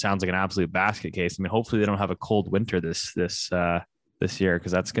 Europe just sounds like an absolute basket case. I mean, hopefully they don't have a cold winter this year,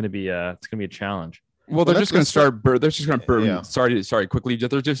 because that's going to be a challenge. Well, they're just going to start. They're just going to burn. Yeah. Sorry, quickly.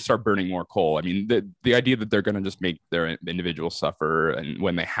 They're just start burning more coal. I mean, the idea that they're going to just make their individuals suffer, and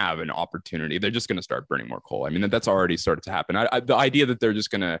when they have an opportunity, they're just going to start burning more coal. I mean, that's already started to happen. The idea that they're just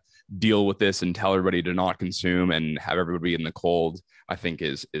going to deal with this and tell everybody to not consume and have everybody in the cold, I think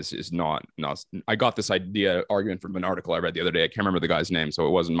is not. I got this argument from an article I read the other day. I can't remember the guy's name, so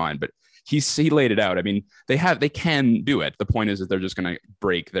it wasn't mine, but he laid it out. I mean, they can do it. The point is that they're just going to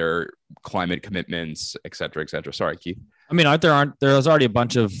break their climate commitments, et cetera, et cetera. Sorry, Keith. I mean, there's already a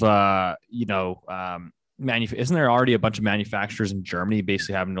bunch of isn't there already a bunch of manufacturers in Germany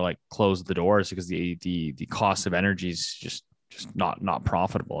basically having to like close the doors because the cost of energy is just not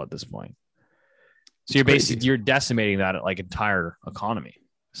profitable at this point? So you're decimating that like entire economy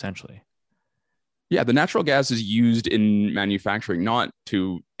essentially. Yeah, the natural gas is used in manufacturing,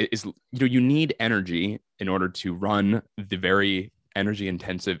 you need energy in order to run the very energy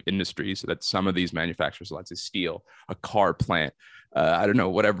intensive industries that some of these manufacturers, let's say steel, a car plant, I don't know,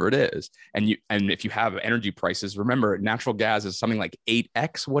 whatever it is. And if you have energy prices, remember natural gas is something like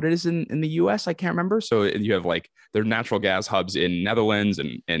 8x what it is in the US. I can't remember. So you have like there are natural gas hubs in Netherlands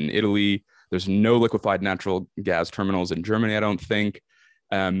and Italy. There's no liquefied natural gas terminals in Germany, I don't think.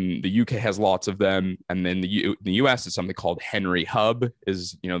 The UK has lots of them, and then the US is something called Henry Hub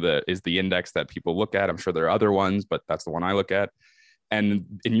is the index that people look at. I'm sure there are other ones, but that's the one I look at.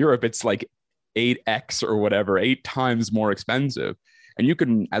 And in Europe, it's like 8x or whatever, 8 times more expensive. And you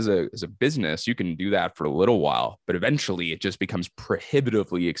can, as a business, you can do that for a little while, but eventually it just becomes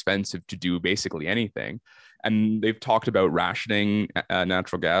prohibitively expensive to do basically anything. And they've talked about rationing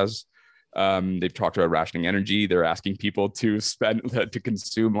natural gas. They've talked about rationing energy. They're asking people to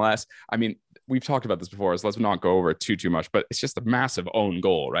consume less. I mean, we've talked about this before, so let's not go over it too much, but it's just a massive own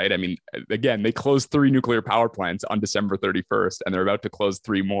goal, right? I mean, again, they closed 3 nuclear power plants on December 31st, and they're about to close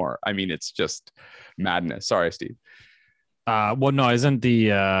 3 more. I mean, it's just madness. Sorry, Steve. Well, no, isn't the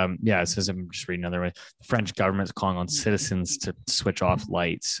it says, I'm just reading another way. The French government is calling on citizens to switch off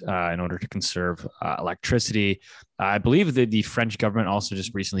lights in order to conserve electricity. I believe that the French government also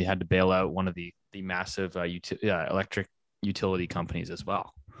just recently had to bail out one of the massive electric utility companies as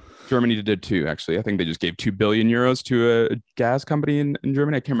well. Germany did too, actually. I think they just gave 2 billion euros to a gas company in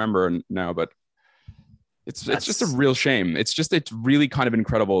Germany. I can't remember now, but it's just a real shame. It's really kind of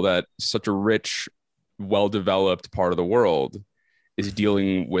incredible that such a rich, well-developed part of the world is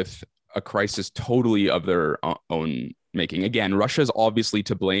dealing with a crisis totally of their own making. Again, Russia is obviously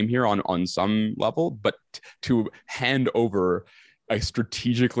to blame here on some level, but to hand over a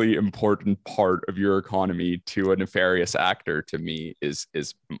strategically important part of your economy to a nefarious actor, to me, is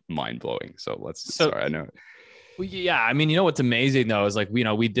mind-blowing. Sorry, I know. Well, yeah, I mean, what's amazing though is like,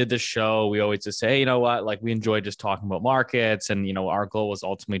 we did this show. We always just say, like we enjoy just talking about markets, and our goal was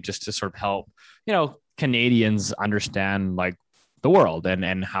ultimately just to sort of help Canadians understand like the world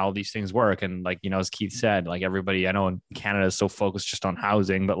and how these things work. And like, as Keith said, like everybody I know in Canada is so focused just on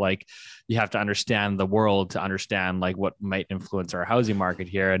housing, but like you have to understand the world to understand like what might influence our housing market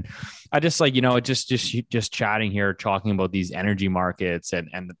here. And I just like, just chatting here, talking about these energy markets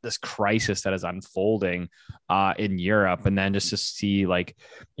and this crisis that is unfolding in Europe. And then just to see like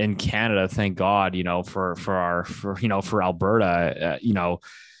in Canada, thank God, for Alberta,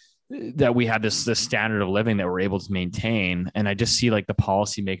 that we had this standard of living that we're able to maintain. And I just see like the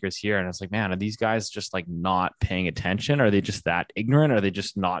policymakers here, and it's like, man, are these guys just like not paying attention? Are they just that ignorant? Are they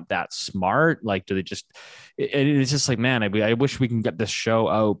just not that smart? Like, do they just, it's just like, man, I wish we can get this show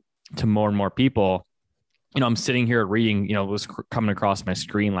out to more and more people. I'm sitting here reading, it was coming across my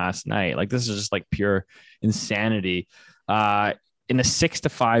screen last night. Like, this is just like pure insanity. In a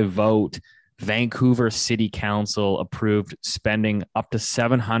 6-5 vote, Vancouver City Council approved spending up to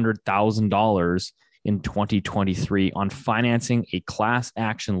 $700,000 in 2023 on financing a class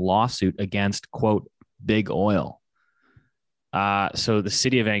action lawsuit against, quote, Big Oil. So the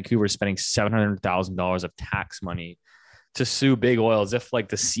city of Vancouver is spending $700,000 of tax money to sue Big Oil, as if like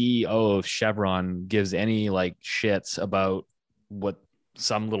the CEO of Chevron gives any like shits about what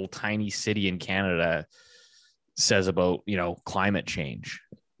some little tiny city in Canada says about, climate change.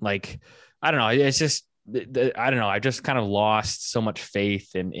 Like, I don't know. It's just, I don't know. I just kind of lost so much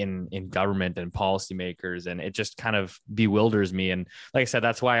faith in government and policymakers, and it just kind of bewilders me. And like I said,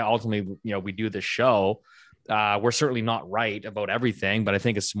 that's why ultimately, we do this show. We're certainly not right about everything, but I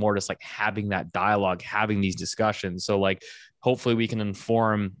think it's more just like having that dialogue, having these discussions. So like, hopefully we can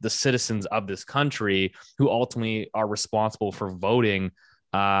inform the citizens of this country who ultimately are responsible for voting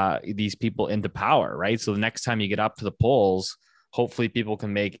these people into power, right? So the next time you get up to the polls, hopefully people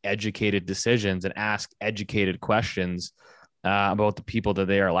can make educated decisions and ask educated questions about the people that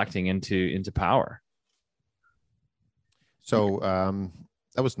they are electing into power. So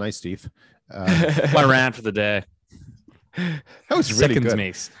that was nice, Steve. My rant for the day. That was really good.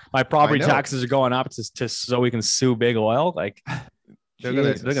 Me. My property taxes are going up to so we can sue Big Oil. Like they're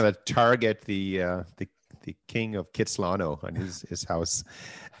gonna target the king of Kitsilano on his house.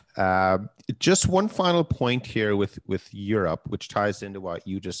 Just one final point here with Europe, which ties into what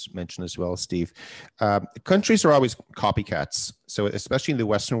you just mentioned as well, Steve. Countries are always copycats. So especially in the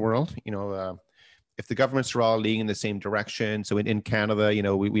Western world, if the governments are all leaning in the same direction, so in Canada, you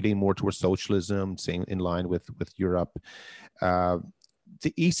know, we lean more towards socialism, same in line with Europe.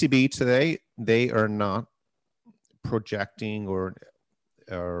 The ECB today, they are not projecting or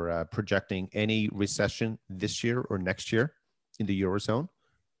projecting any recession this year or next year in the Eurozone.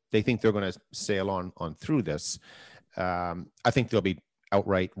 They think they're going to sail on through this. I think they'll be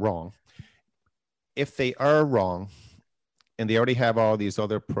outright wrong. If they are wrong, and they already have all these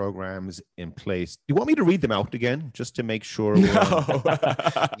other programs in place, do you want me to read them out again just to make sure?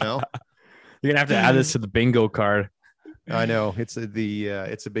 No? You're gonna have to add this to the bingo card. I know it's a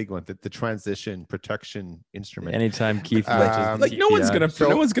big one. The transition protection instrument. Anytime Keith like no one's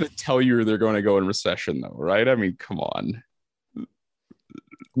gonna tell you they're going to go in recession though, right? I mean, come on.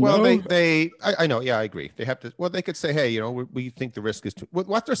 Well, No? I know. Yeah, I agree. They have to. Well, they could say, hey, you know, we think the risk is to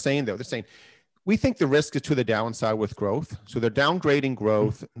what they're saying though. They're saying we think the risk is to the downside with growth. So they're downgrading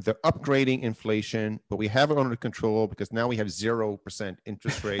growth, they're upgrading inflation, but we have it under control because now we have 0%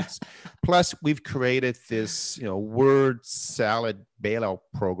 interest rates. Plus, we've created this, you know, word salad bailout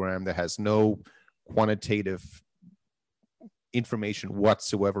program that has no quantitative information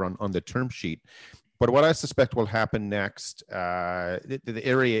whatsoever on the term sheet. But what I suspect will happen next, the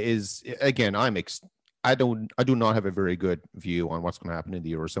area is, again, I do not have a very good view on what's going to happen in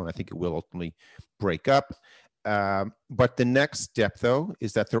the Eurozone. I think it will ultimately break up. But the next step, though,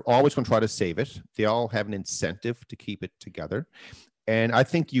 is that they're always going to try to save it. They all have an incentive to keep it together. And I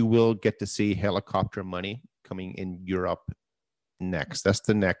think you will get to see helicopter money coming in Europe next. That's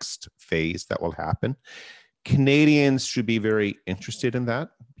the next phase that will happen. Canadians should be very interested in that,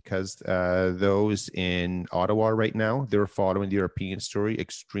 because those in Ottawa right now, they're following the European story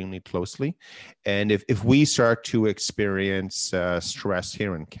extremely closely. And if we start to experience stress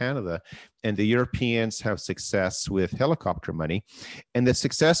here in Canada, and the Europeans have success with helicopter money, and the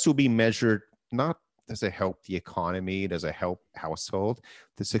success will be measured not does it help the economy, does it help household?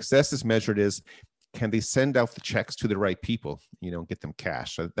 The success is measured is, can they send out the checks to the right people, you know, get them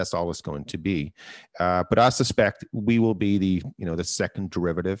cash? So that's all it's going to be. But I suspect we will be the second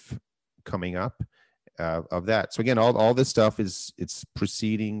derivative coming up of that. So again, all this stuff it's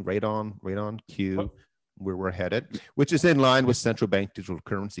proceeding right on cue where we're headed, which is in line with central bank digital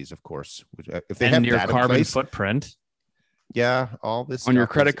currencies, of course. Which, if they have your that in carbon place, footprint. yeah, all this On your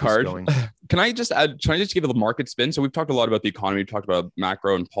stuff credit is card. going. Can I just give a market spin? So we've talked a lot about the economy, we've talked about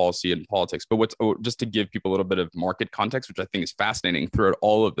macro and policy and politics, but just to give people a little bit of market context, which I think is fascinating throughout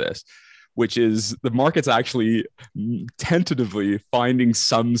all of this, which is the market's actually tentatively finding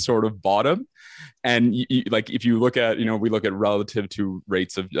some sort of bottom. And like if you look at, we look at relative to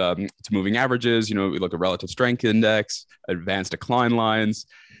rates of to moving averages, we look at relative strength index, advanced decline lines.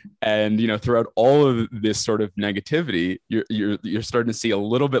 And throughout all of this sort of negativity, you're starting to see a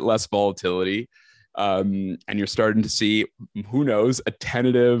little bit less volatility, and you're starting to see, who knows, a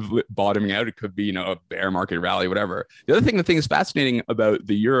tentative bottoming out. It could be a bear market rally, whatever. The other thing I think is fascinating about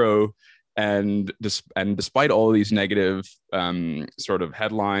the euro, and despite all of these negative sort of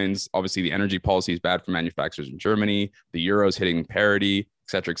headlines, obviously the energy policy is bad for manufacturers in Germany. The euro is hitting parity,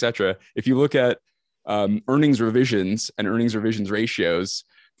 et cetera, et cetera. If you look at earnings revisions and earnings revisions ratios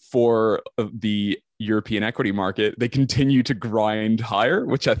for the European equity market, they continue to grind higher,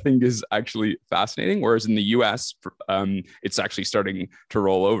 which I think is actually fascinating. Whereas in the US, it's actually starting to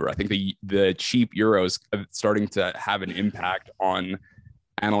roll over. I think the cheap euros are starting to have an impact on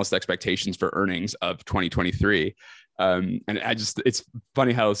analyst expectations for earnings of 2023. And it's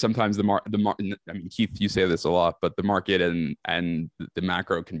funny how sometimes Keith, you say this a lot, but the market and the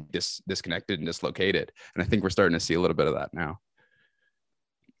macro can be disconnected and dislocated. And I think we're starting to see a little bit of that now.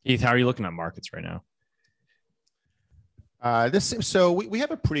 Keith, how are you looking at markets right now? So we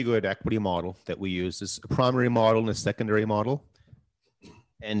have a pretty good equity model that we use. It's a primary model and a secondary model.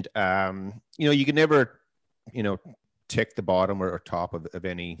 And, you can never, tick the bottom or top of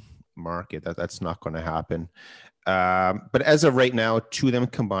any market. That's not going to happen. But as of right now, two of them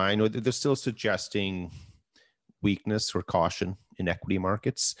combined, they're still suggesting weakness or caution in equity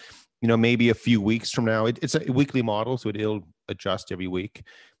markets. Maybe a few weeks from now, it's a weekly model, so it'll adjust every week.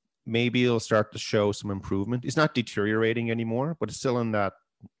 Maybe it'll start to show some improvement. It's not deteriorating anymore, but it's still in that,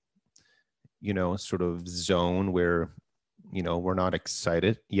 sort of zone where, we're not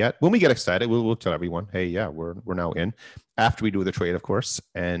excited yet. When we get excited, we'll tell everyone, hey, yeah, we're now in, after we do the trade, of course.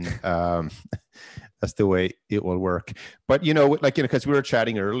 And that's the way it will work. But, because we were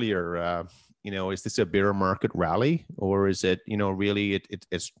chatting earlier, is this a bear market rally, or is it, really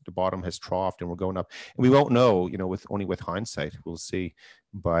it's the bottom has troughed and we're going up? And we won't know, with hindsight. We'll see.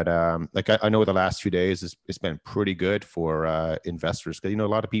 But I know the last few days it's been pretty good for investors, because a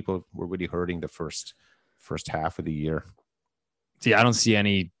lot of people were really hurting the first half of the year. See, I don't see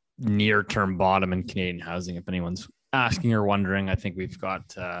any near-term bottom in Canadian housing. If anyone's asking or wondering, I think we've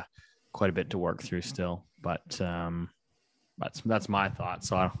got quite a bit to work through still. But that's my thought.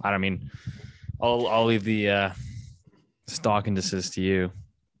 So I don't mean, I'll leave the stock indices to you.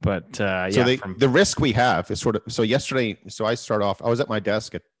 But the risk we have is sort of, so yesterday, I start off, I was at my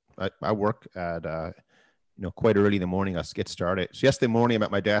desk I work at quite early in the morning. I get started. So yesterday morning I'm at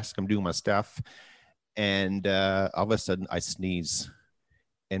my desk, I'm doing my stuff, and all of a sudden I sneeze,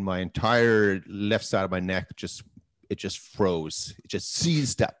 and my entire left side of my neck just froze. It just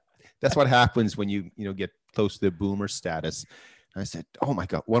seized up. That's what happens when you get close to the boomer status. And I said, "Oh my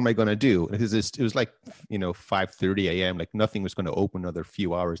God, what am I going to do?" And it was like 5:30 a.m. Like nothing was going to open another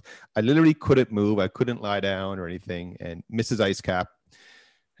few hours. I literally couldn't move. I couldn't lie down or anything. And Mrs. Icecap,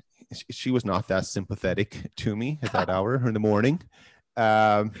 she was not that sympathetic to me at that hour in the morning.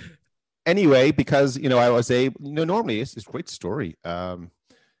 Anyway, because I was able. Normally it's a great story.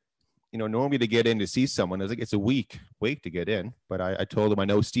 Normally to get in to see someone, it's a week wait to get in. But I told him I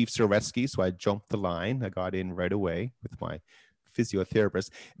know Steve Saretsky, so I jumped the line. I got in right away with my physiotherapist.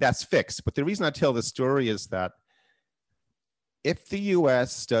 That's fixed. But the reason I tell this story is that if the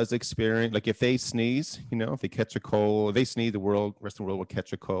U.S. does experience, like if they sneeze, if they catch a cold, if they sneeze, the rest of the world will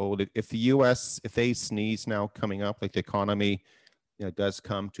catch a cold. If the U.S., if they sneeze now coming up, like the economy, does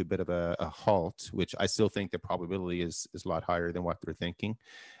come to a bit of a halt, which I still think the probability is a lot higher than what they're thinking.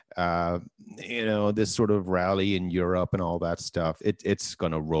 This sort of rally in Europe and all that stuff, it's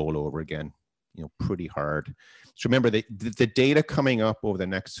going to roll over again, pretty hard. So remember the data coming up over the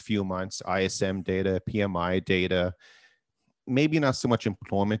next few months, ISM data, PMI data, maybe not so much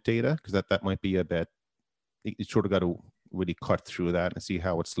employment data, because that might be a bit, you sort of got to really cut through that and see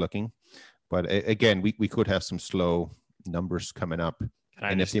how it's looking. But again, we could have some slow numbers coming up.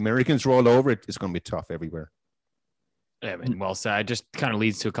 If the Americans roll over, it's going to be tough everywhere. I mean, well said. It just kind of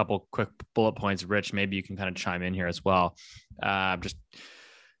leads to a couple quick bullet points. Rich, maybe you can kind of chime in here as well.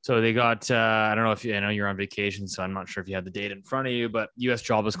 So they got, I don't know if I know you're on vacation, so I'm not sure if you had the data in front of you, but U.S.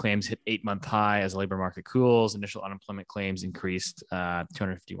 jobless claims hit 8-month high as the labor market cools. Initial unemployment claims increased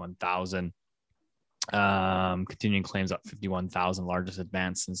 251,000. Continuing claims up 51,000, largest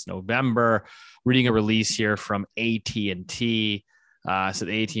advance since November. Reading a release here from AT&T. So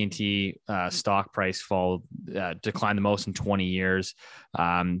the AT&T stock price declined the most in 20 years.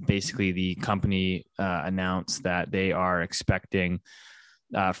 Basically, the company announced that they are expecting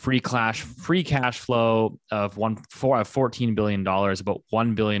free cash flow of $14 billion. About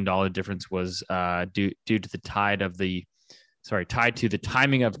 $1 billion difference was due to the tied to the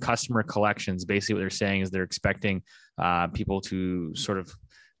timing of customer collections. Basically, what they're saying is they're expecting people to sort of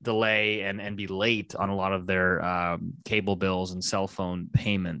delay and be late on a lot of their cable bills and cell phone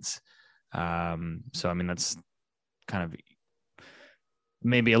payments. So, I mean, that's kind of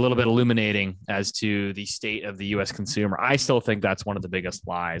maybe a little bit illuminating as to the state of the U.S. consumer. I still think that's one of the biggest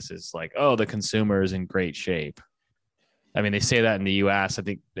lies, is like, oh, the consumer is in great shape. I mean, they say that in the U.S., I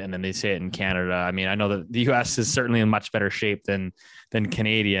think, and then they say it in Canada. I mean, I know that the U.S. is certainly in much better shape than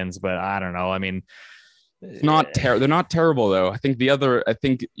Canadians, but I don't know. I mean, they're not terrible though. I think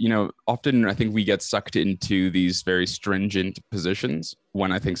often I think we get sucked into these very stringent positions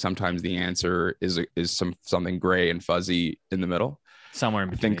when I think sometimes the answer is something gray and fuzzy in the middle. Somewhere in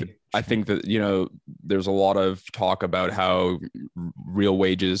between. I think that, there's a lot of talk about how real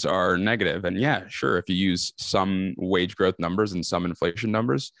wages are negative. And yeah, sure, if you use some wage growth numbers and some inflation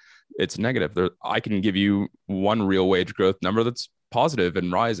numbers, it's negative. I can give you one real wage growth number that's positive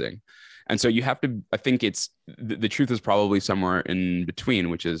and rising. And so you have to, I think the truth is probably somewhere in between,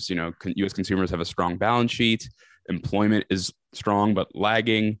 which is, U.S. consumers have a strong balance sheet. Employment is strong, but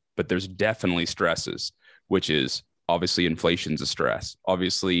lagging, but there's definitely stresses, which is obviously inflation's a stress.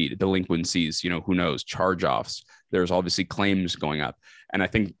 Obviously delinquencies, who knows, charge-offs. There's obviously claims going up. And I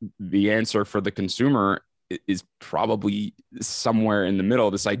think the answer for the consumer is probably somewhere in the middle.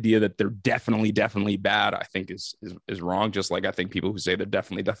 This idea that they're definitely bad, I think is wrong. Just like I think people who say they're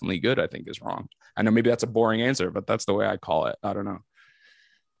definitely good, I think is wrong. I know maybe that's a boring answer, but that's the way I call it. I don't know.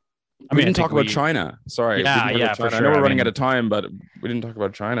 I mean, we didn't talk about China. Sorry. Yeah, for sure. I know we're running out of time, but we didn't talk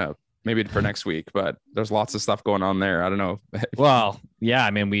about China. Maybe for next week, but there's lots of stuff going on there. I don't know. Well, yeah,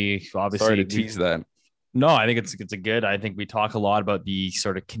 I mean, we obviously sorry to tease that. No, I think it's a good. I think we talk a lot about the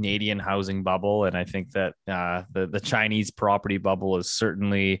sort of Canadian housing bubble, and I think that the Chinese property bubble is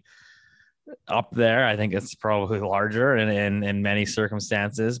certainly up there. I think it's probably larger in many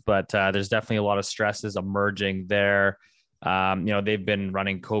circumstances, but there's definitely a lot of stresses emerging there. They've been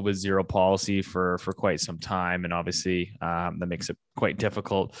running COVID zero policy for quite some time, and obviously that makes it quite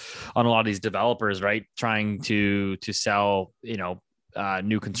difficult on a lot of these developers, right? Trying to sell,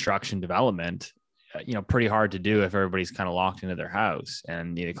 new construction development, pretty hard to do if everybody's kind of locked into their house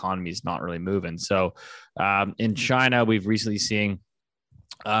and the economy is not really moving. So in China, we've recently seen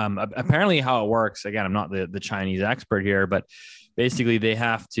apparently how it works. Again, I'm not the Chinese expert here, but basically they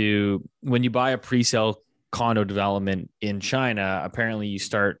have to, when you buy a pre-sale condo development in China, apparently you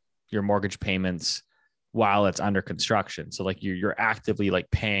start your mortgage payments while it's under construction. So like you're actively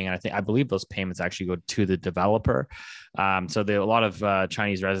like paying. And I believe those payments actually go to the developer. So a lot of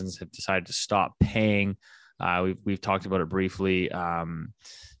Chinese residents have decided to stop paying. We've talked about it briefly, on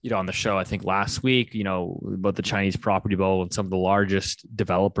the show, I think last week, about the Chinese property bubble and some of the largest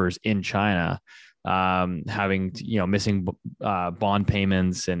developers in China having, missing bond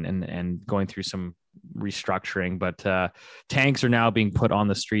payments and going through some restructuring, but tanks are now being put on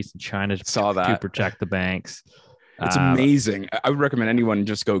the streets in China to protect the banks. It's amazing. I would recommend anyone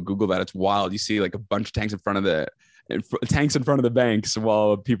just go Google that. It's wild. You see like a bunch of tanks in front of the banks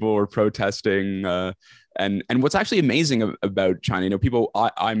while people were protesting. And what's actually amazing about China,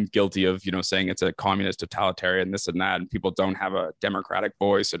 I'm guilty of, saying it's a communist totalitarian, this and that, and people don't have a democratic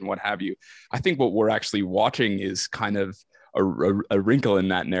voice and what have you. I think what we're actually watching is kind of a wrinkle in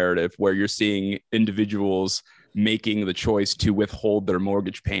that narrative where you're seeing individuals making the choice to withhold their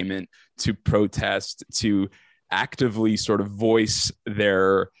mortgage payment, to protest, to actively sort of voice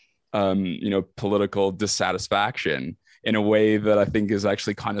their, political dissatisfaction in a way that I think is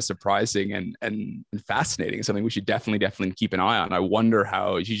actually kind of surprising and fascinating. Something we should definitely keep an eye on. I wonder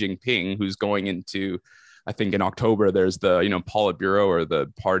how Xi Jinping, who's going into, I think in October, there's the, Politburo or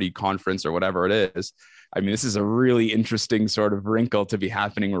the party conference or whatever it is. I mean, this is a really interesting sort of wrinkle to be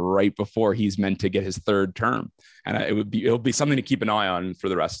happening right before he's meant to get his third term. And it'll be something to keep an eye on for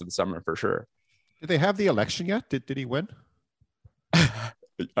the rest of the summer for sure. Did they have the election yet? Did he win?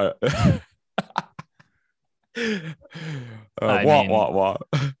 What?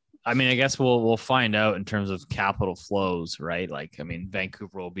 I mean, I guess we'll find out in terms of capital flows, right? Like, I mean,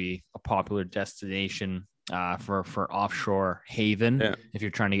 Vancouver will be a popular destination for offshore haven if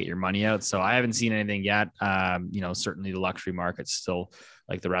you're trying to get your money out. So I haven't seen anything yet. Certainly the luxury market's still,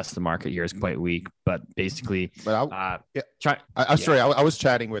 like the rest of the market here, is quite weak. But basically, I was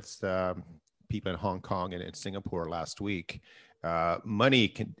chatting with people in Hong Kong and in Singapore last week. Money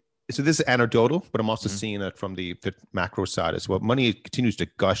can. So this is anecdotal, but I'm also seeing it from the macro side as well. Money continues to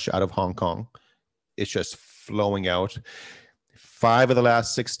gush out of Hong Kong. It's just flowing out. 5 of the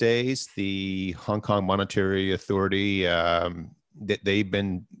last 6 days, the Hong Kong Monetary Authority, they've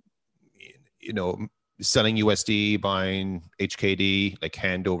been, selling USD, buying HKD, like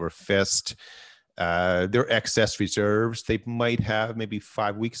hand over fist. Their excess reserves, they might have maybe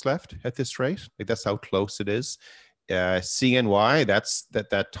 5 weeks left at this rate. Like that's how close it is. CNY, that's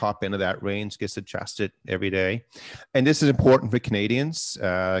that top end of that range gets adjusted every day. And this is important for Canadians.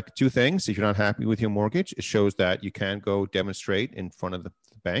 2 things. If you're not happy with your mortgage, it shows that you can go demonstrate in front of the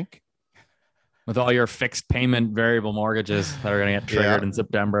bank. With all your fixed payment variable mortgages that are going to get triggered in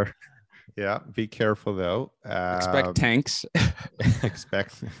September. Yeah, be careful though. Expect tanks.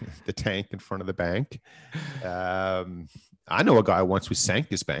 Expect the tank in front of the bank. I know a guy once we sank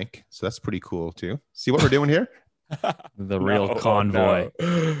his bank, so that's pretty cool too. See what we're doing here? The real convoy.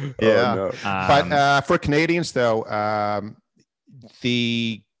 Yeah. No. But for Canadians, though,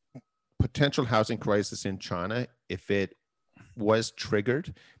 the potential housing crisis in China, if it was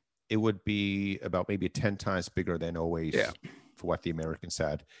triggered, it would be about maybe 10 times bigger than 08 for what the Americans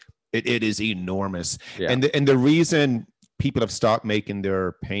had. It is enormous. Yeah. And the reason people have stopped making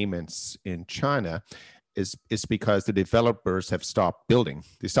their payments in China is because the developers have stopped building.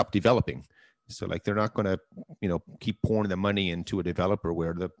 They stopped developing. So like they're not going to, keep pouring the money into a developer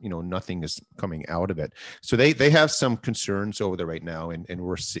where nothing is coming out of it. So they have some concerns over there right now, and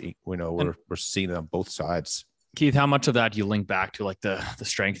we're seeing we're seeing it on both sides. Keith, how much of that do you link back to like the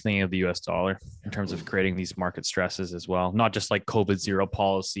strengthening of the US dollar in terms of creating these market stresses as well? Not just like COVID zero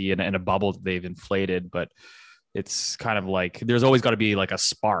policy and a bubble that they've inflated, but it's kind of like there's always got to be like a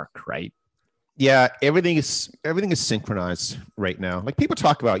spark, right? Yeah, everything is synchronized right now. Like people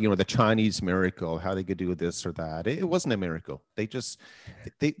talk about, the Chinese miracle, how they could do this or that. It wasn't a miracle.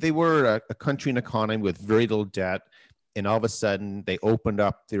 They were a country and economy with very little debt. And all of a sudden they opened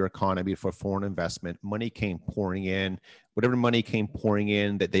up their economy for foreign investment. Money came pouring in. Whatever money came pouring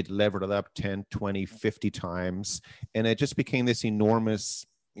in, that they'd levered it up 10, 20, 50 times. And it just became this enormous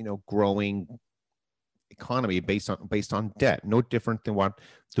growing economy based on debt, no different than what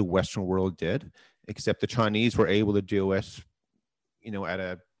the Western world did, except the Chinese were able to do it, at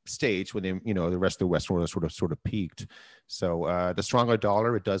a stage when the rest of the Western world sort of peaked. So the stronger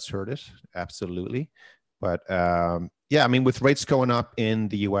dollar, it does hurt it, absolutely. But yeah, I mean, with rates going up in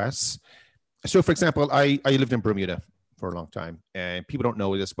the US. So for example, I lived in Bermuda for a long time, and people don't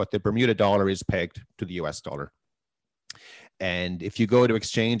know this, but the Bermuda dollar is pegged to the US dollar. And if you go to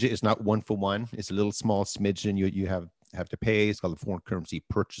exchange it, it's not one for one. It's a little small smidgen you have to pay. It's called the foreign currency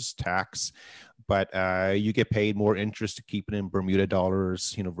purchase tax, but you get paid more interest to keep it in Bermuda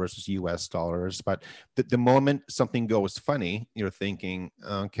dollars, versus US dollars. But the moment something goes funny, you're thinking,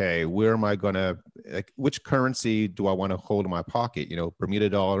 okay, where am I gonna, which currency do I want to hold in my pocket? Bermuda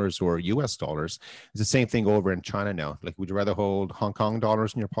dollars or US dollars? It's the same thing over in China now. Like, would you rather hold Hong Kong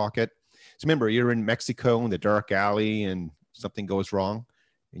dollars in your pocket? So remember, you're in Mexico in the dark alley and something goes wrong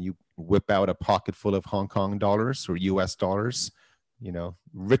and you whip out a pocket full of Hong Kong dollars or US dollars.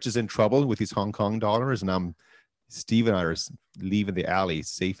 Rich is in trouble with these Hong Kong dollars, and Steve and I are leaving the alley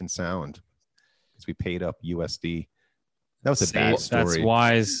safe and sound because we paid up USD. That was a bad story.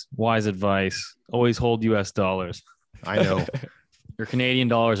 That's wise advice. Always hold US dollars. I know. Your Canadian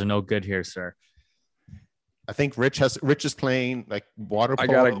dollars are no good here, sir. I think Rich is playing like water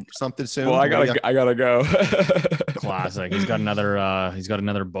polo or something soon. Well, I gotta go. Classic. He's got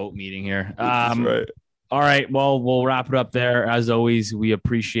another boat meeting here. That's right. All right. Well, we'll wrap it up there. As always, we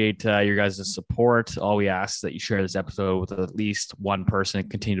appreciate your guys' support. All we ask is that you share this episode with at least one person and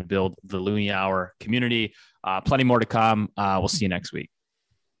continue to build the Loonie Hour community. Plenty more to come. We'll see you next week.